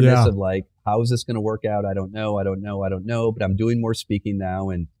the wilderness of like, how is this going to work out? I don't know. But I'm doing more speaking now.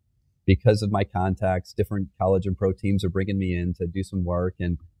 And because of my contacts, different college and pro teams are bringing me in to do some work,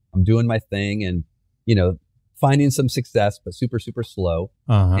 and I'm doing my thing and, you know, finding some success, but super, super slow.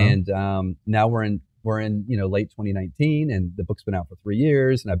 And now we're in, you know, late 2019, and the book's been out for 3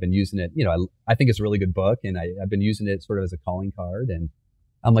 years, and I've been using it. You know, I think it's a really good book, and I've been using it sort of as a calling card. And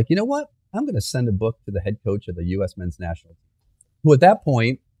I'm like, you know what? I'm going to send a book to the head coach of the U.S. men's national team, who at that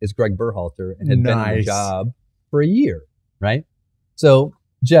point is Greg Berhalter, and had been on the job for a year, right? So,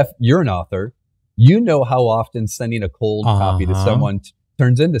 Jeff, you're an author. You know how often sending a cold copy to someone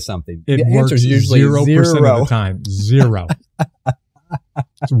turns into something. It the works answer's usually 0% of the time. Zero.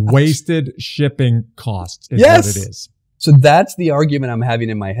 It's wasted shipping cost is what it is. So that's the argument I'm having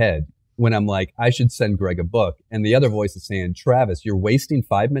in my head when I'm like, I should send Greg a book. And the other voice is saying, Travis, you're wasting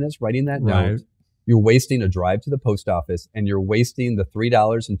 5 minutes writing that note. You're wasting a drive to the post office, and you're wasting the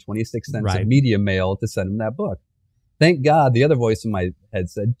 $3.26 of media mail to send him that book. Thank God the other voice in my head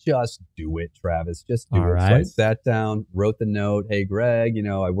said, just do it, Travis. Just do it. So I sat down, wrote the note. Hey, Greg, you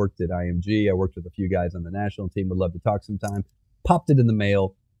know, I worked at IMG. I worked with a few guys on the national team. Would love to talk sometime. Popped it in the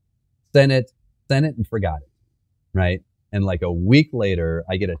mail, sent it and forgot it, right? And like a week later,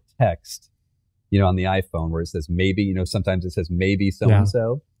 I get a text, you know, on the iPhone where it says maybe, you know, sometimes it says maybe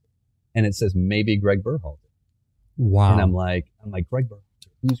so-and-so, and it says maybe Greg Berhalter. Wow. And I'm like, Greg Berhalter?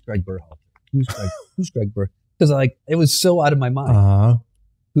 Who's Greg Berhalter? Who's Greg Berhalter? Because like, it was so out of my mind.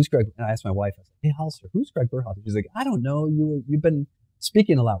 Who's Greg? And I asked my wife, I said, hey, Halster, who's Greg Berhalter? She's like, I don't know. You've been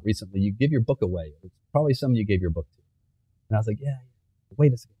speaking a lot recently. You give your book away. It's probably someone you gave your book to. And I was like, yeah,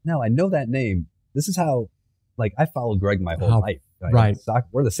 wait a second. No, I know that name. This is how, like, I followed Greg my whole life. Right.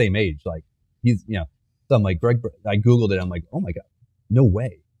 We're the same age. Like, he's, you know, so I'm like, Greg, I Googled it. I'm like, oh my God, no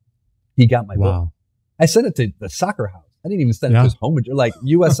way. He got my book. I sent it to the Soccer House. I didn't even send it to his home. Like,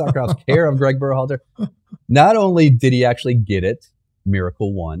 U.S. Soccer House care of Greg Berhalter. Not only did he actually get it,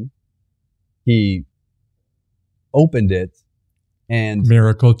 Miracle 1, he opened it, and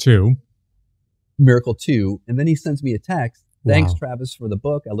Miracle 2. And then he sends me a text. Thanks, Travis, for the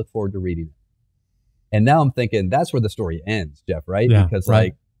book. I look forward to reading it. And now I'm thinking that's where the story ends, Jeff, right? Because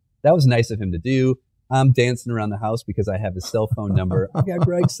like, that was nice of him to do. I'm dancing around the house because I have his cell phone number. I got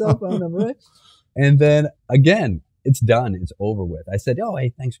Greg's cell phone number, right? And then again, it's done. It's over with. I said, oh,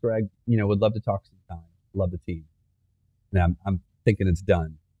 hey, thanks, Greg. You know, would love to talk sometime. Love the team. And I'm thinking it's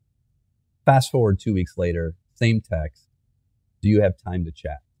done. Fast forward 2 weeks later, same text. Do you have time to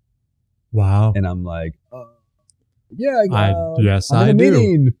chat? Wow. And I'm like, yeah, yes, I'm in a do.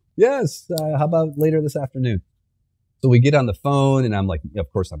 meeting. Yes. How about later this afternoon? So we get on the phone, and I'm like,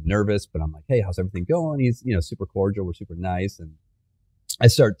 of course I'm nervous, but I'm like, hey, how's everything going? He's, you know, super cordial. We're super nice. And I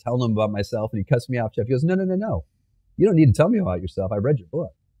start telling him about myself, and he cuts me off. Jeff, he goes, no. You don't need to tell me about yourself. I read your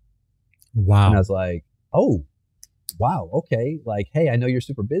book. Wow. And I was like, oh, wow. Okay. Like, hey, I know you're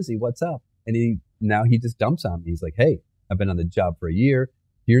super busy. What's up? And now he just dumps on me. He's like, hey, I've been on the job for a year.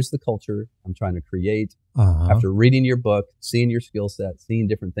 Here's the culture I'm trying to create. After reading your book, seeing your skill set, seeing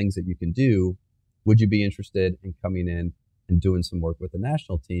different things that you can do, would you be interested in coming in and doing some work with the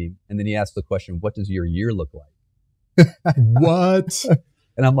national team? And then he asked the question, what does your year look like? What?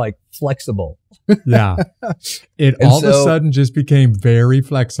 And I'm like, flexible. Yeah. It all of a sudden just became very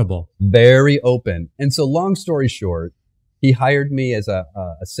flexible. Very open. And so long story short, he hired me as a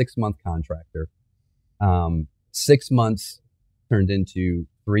 6-month contractor. 6 months turned into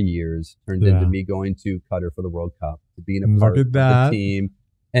 3 years, turned into me going to Qatar for the World Cup, to being a part of the team,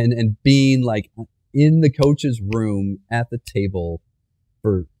 and being like in the coach's room at the table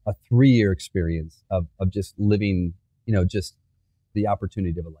for a 3-year experience of just living, you know, just the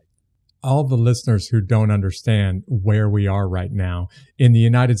opportunity of a life. All the listeners who don't understand where we are right now in the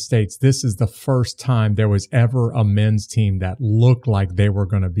United States, this is the first time there was ever a men's team that looked like they were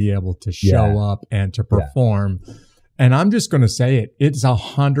going to be able to show up and to perform. And I'm just going to say it. It's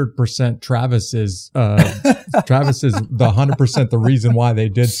 100% Travis's the 100% the reason why they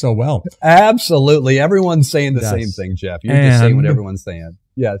did so well. Absolutely. Everyone's saying the same thing, Jeff. You're just saying what everyone's saying.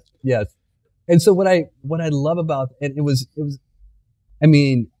 Yes. And so what I love about it was, I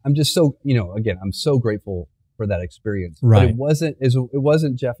mean, I'm just so, you know, again, I'm so grateful for that experience. Right. But it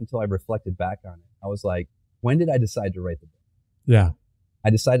wasn't, Jeff, until I reflected back on it. I was like, when did I decide to write the book? Yeah. I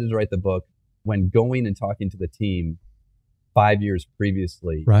decided to write the book when going and talking to the team 5 years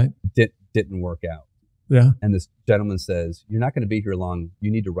previously didn't work out. Yeah. And this gentleman says, you're not going to be here long. You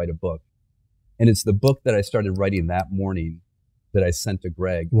need to write a book. And it's the book that I started writing that morning that I sent to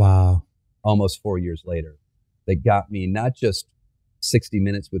Greg. Wow. Almost 4 years later, that got me not just 60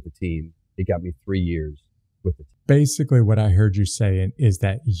 minutes with the team, it got me 3 years with the team. Basically, what I heard you saying is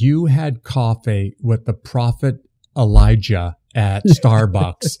that you had coffee with the prophet Elijah at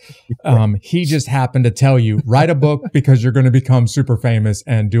Starbucks. He just happened to tell you, write a book because you're going to become super famous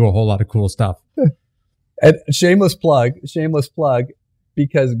and do a whole lot of cool stuff. And shameless plug,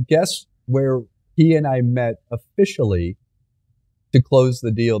 because guess where he and I met officially to close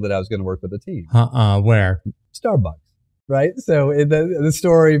the deal that I was going to work with the team? Where? Starbucks, right? So the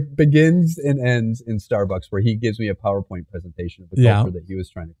story begins and ends in Starbucks, where he gives me a PowerPoint presentation of the culture that he was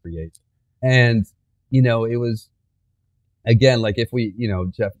trying to create. And, it was, again, like if we,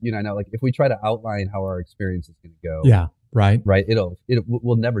 Jeff, you and I know, like if we try to outline how our experience is going to go. Yeah, right. Right.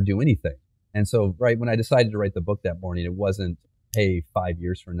 We'll never do anything. And so, right, when I decided to write the book that morning, it wasn't, hey, 5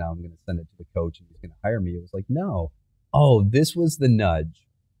 years from now, I'm going to send it to the coach and he's going to hire me. It was like, no. Oh, this was the nudge.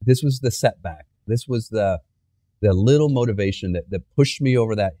 This was the setback. This was the little motivation that pushed me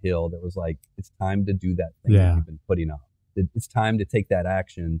over that hill. That was like, it's time to do that thing that you've been putting off. It's time to take that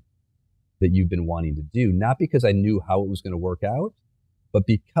action that you've been wanting to do. Not because I knew how it was going to work out, but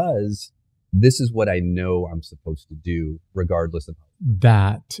because this is what I know I'm supposed to do regardless of how.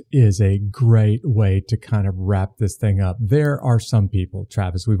 That is a great way to kind of wrap this thing up. There are some people,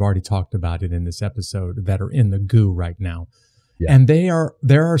 Travis, we've already talked about it in this episode, that are in the goo right now. Yeah. And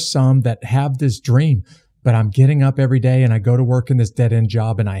there are some that have this dream, but I'm getting up every day and I go to work in this dead-end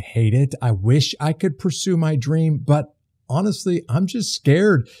job and I hate it. I wish I could pursue my dream, but honestly, I'm just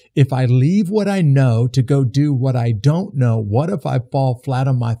scared. If I leave what I know to go do what I don't know, what if I fall flat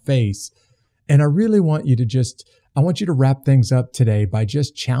on my face? And I really want you to I want you to wrap things up today by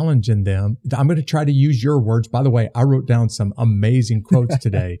just challenging them. I'm going to try to use your words. By the way, I wrote down some amazing quotes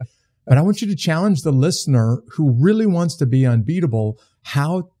today, but I want you to challenge the listener who really wants to be unbeatable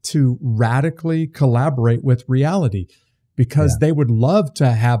how to radically collaborate with reality, because they would love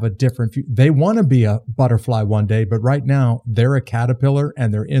to have a different view. They want to be a butterfly one day, but right now they're a caterpillar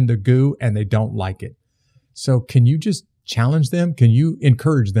and they're in the goo and they don't like it. So can you just challenge them? Can you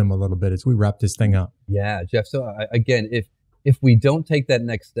encourage them a little bit as we wrap this thing up? Yeah, Jeff. So again, if we don't take that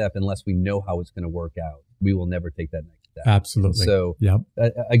next step, unless we know how it's going to work out, we will never take that next step. Absolutely. And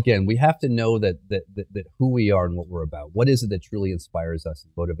so again, we have to know that who we are and what we're about. What is it that truly inspires us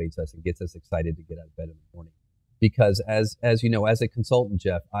and motivates us and gets us excited to get out of bed in the morning? Because as you know, as a consultant,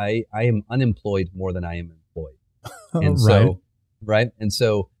 Jeff, I am unemployed more than I am employed. And And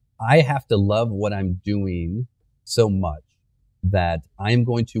so I have to love what I'm doing so much that I'm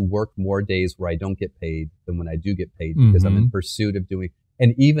going to work more days where I don't get paid than when I do get paid, because I'm in pursuit of doing.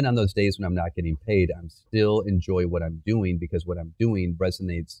 And even on those days when I'm not getting paid, I'm still enjoy what I'm doing, because what I'm doing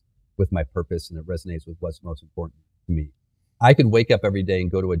resonates with my purpose and it resonates with what's most important to me. I could wake up every day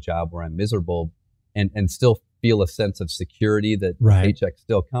and go to a job where I'm miserable and still feel a sense of security that the paycheck's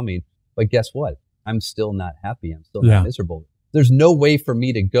still coming. But guess what? I'm still not happy. I'm still not miserable. There's no way for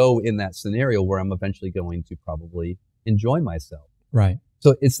me to go in that scenario where I'm eventually going to probably enjoy myself. Right.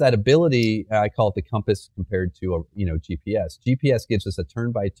 So it's that ability, I call it the compass compared to GPS. GPS gives us a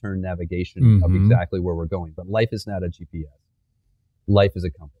turn-by-turn navigation of exactly where we're going. But life is not a GPS. Life is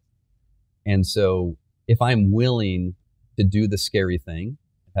a compass. And so if I'm willing to do the scary thing,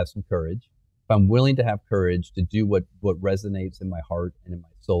 have some courage, if I'm willing to have courage to do what resonates in my heart and in my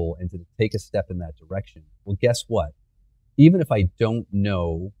soul and to take a step in that direction, well, guess what? Even if I don't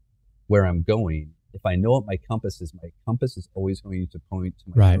know where I'm going, if I know what my compass is always going to point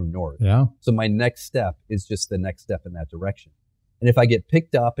to my true north. Yeah. So my next step is just the next step in that direction. And if I get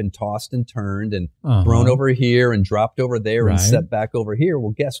picked up and tossed and turned and thrown over here and dropped over there and set back over here,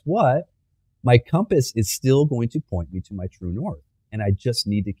 well, guess what? My compass is still going to point me to my true north. And I just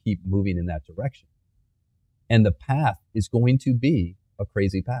need to keep moving in that direction. And the path is going to be a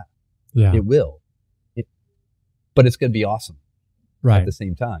crazy path. Yeah. It will. But it's going to be awesome at the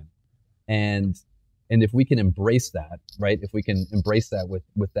same time. And if we can embrace that, right? If we can embrace that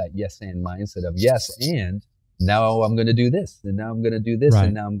with that yes and mindset of yes, and now I'm going to do this, and now I'm going to do this,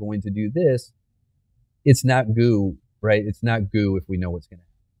 and now I'm going to do this. It's not goo, right? It's not goo if we know what's going to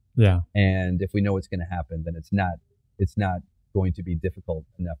happen. Yeah. And if we know what's going to happen, then it's not going to be difficult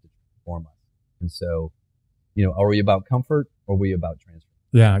enough to transform us. And so, are we about comfort or are we about transformation?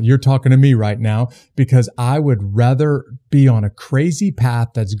 Yeah, you're talking to me right now because I would rather be on a crazy path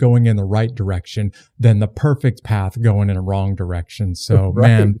that's going in the right direction than the perfect path going in a wrong direction. So, Right.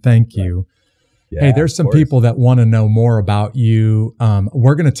 man, thank you. Yeah, Hey, there's some people that want to know more about you.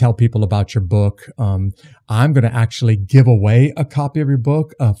 We're going to tell people about your book. I'm going to actually give away a copy of your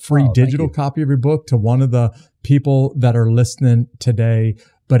book, a free digital copy of your book to one of the people that are listening today.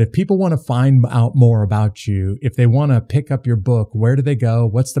 But if people want to find out more about you, if they want to pick up your book, where do they go?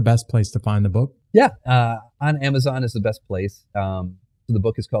 What's the best place to find the book? Yeah, on Amazon is the best place. So the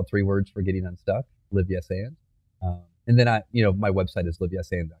book is called 3 Words for Getting Unstuck, Live Yes And. And then my website is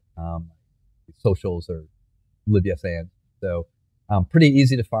liveyesand.com. Socials are Live Yes And. So pretty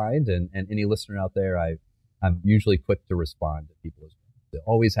easy to find. And any listener out there, I'm usually quick to respond to people as well. So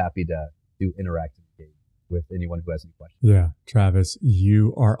always happy to interact and engage with anyone who has any questions. Yeah, Travis,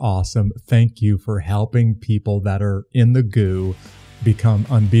 you are awesome. Thank you for helping people that are in the goo become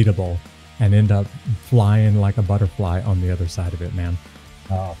unbeatable and end up flying like a butterfly on the other side of it, man.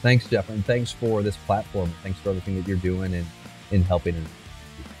 Thanks, Jeff. And thanks for this platform. Thanks for everything that you're doing and in helping.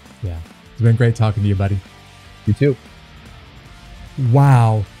 Yeah, it's been great talking to you, buddy. You too.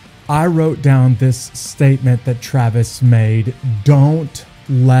 Wow. I wrote down this statement that Travis made. Don't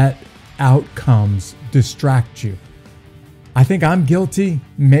let outcomes distract you. I think I'm guilty,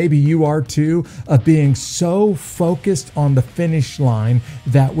 maybe you are too, of being so focused on the finish line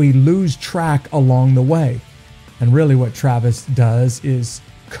that we lose track along the way. And really what Travis does is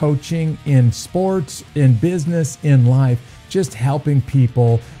coaching in sports, in business, in life, just helping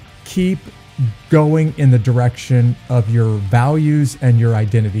people keep going in the direction of your values and your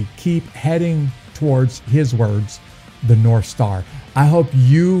identity. Keep heading towards his words, the North Star. I hope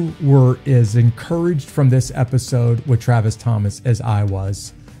you were as encouraged from this episode with Travis Thomas as I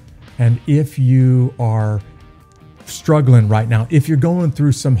was. And if you are struggling right now, if you're going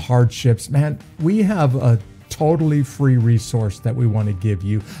through some hardships, man, we have a totally free resource that we want to give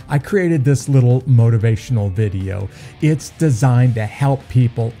you. I created this little motivational video. It's designed to help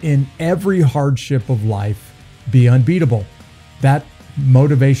people in every hardship of life be unbeatable. That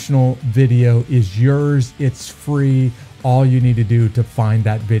motivational video is yours. It's free. All you need to do to find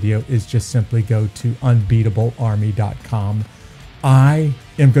that video is just simply go to unbeatablearmy.com. I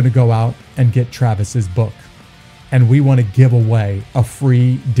am going to go out and get Travis's book. And we want to give away a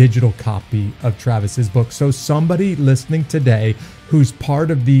free digital copy of Travis's book. So somebody listening today who's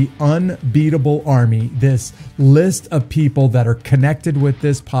part of the Unbeatable Army, this list of people that are connected with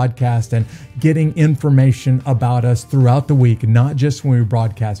this podcast and getting information about us throughout the week, not just when we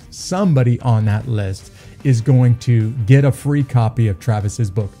broadcast, somebody on that list is going to get a free copy of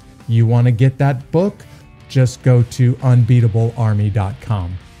Travis's book. You want to get that book? Just go to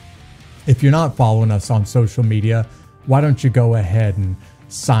unbeatablearmy.com. If you're not following us on social media, why don't you go ahead and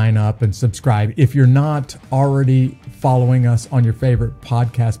sign up and subscribe? If you're not already following us on your favorite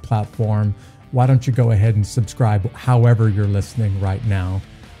podcast platform, why don't you go ahead and subscribe however you're listening right now?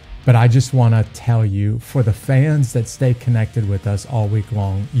 But I just want to tell you, for the fans that stay connected with us all week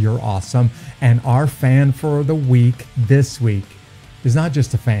long, you're awesome. And our fan for the week this week is not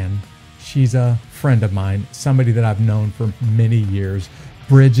just a fan. She's a friend of mine, somebody that I've known for many years.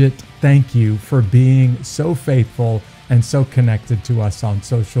 Bridget, thank you for being so faithful and so connected to us on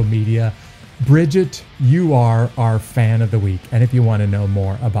social media. Bridget, you are our fan of the week. And if you want to know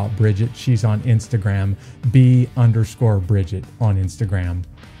more about Bridget, she's on Instagram, _Bridget on Instagram.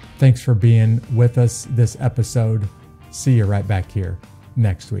 Thanks for being with us this episode. See you right back here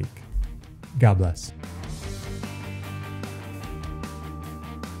next week. God bless.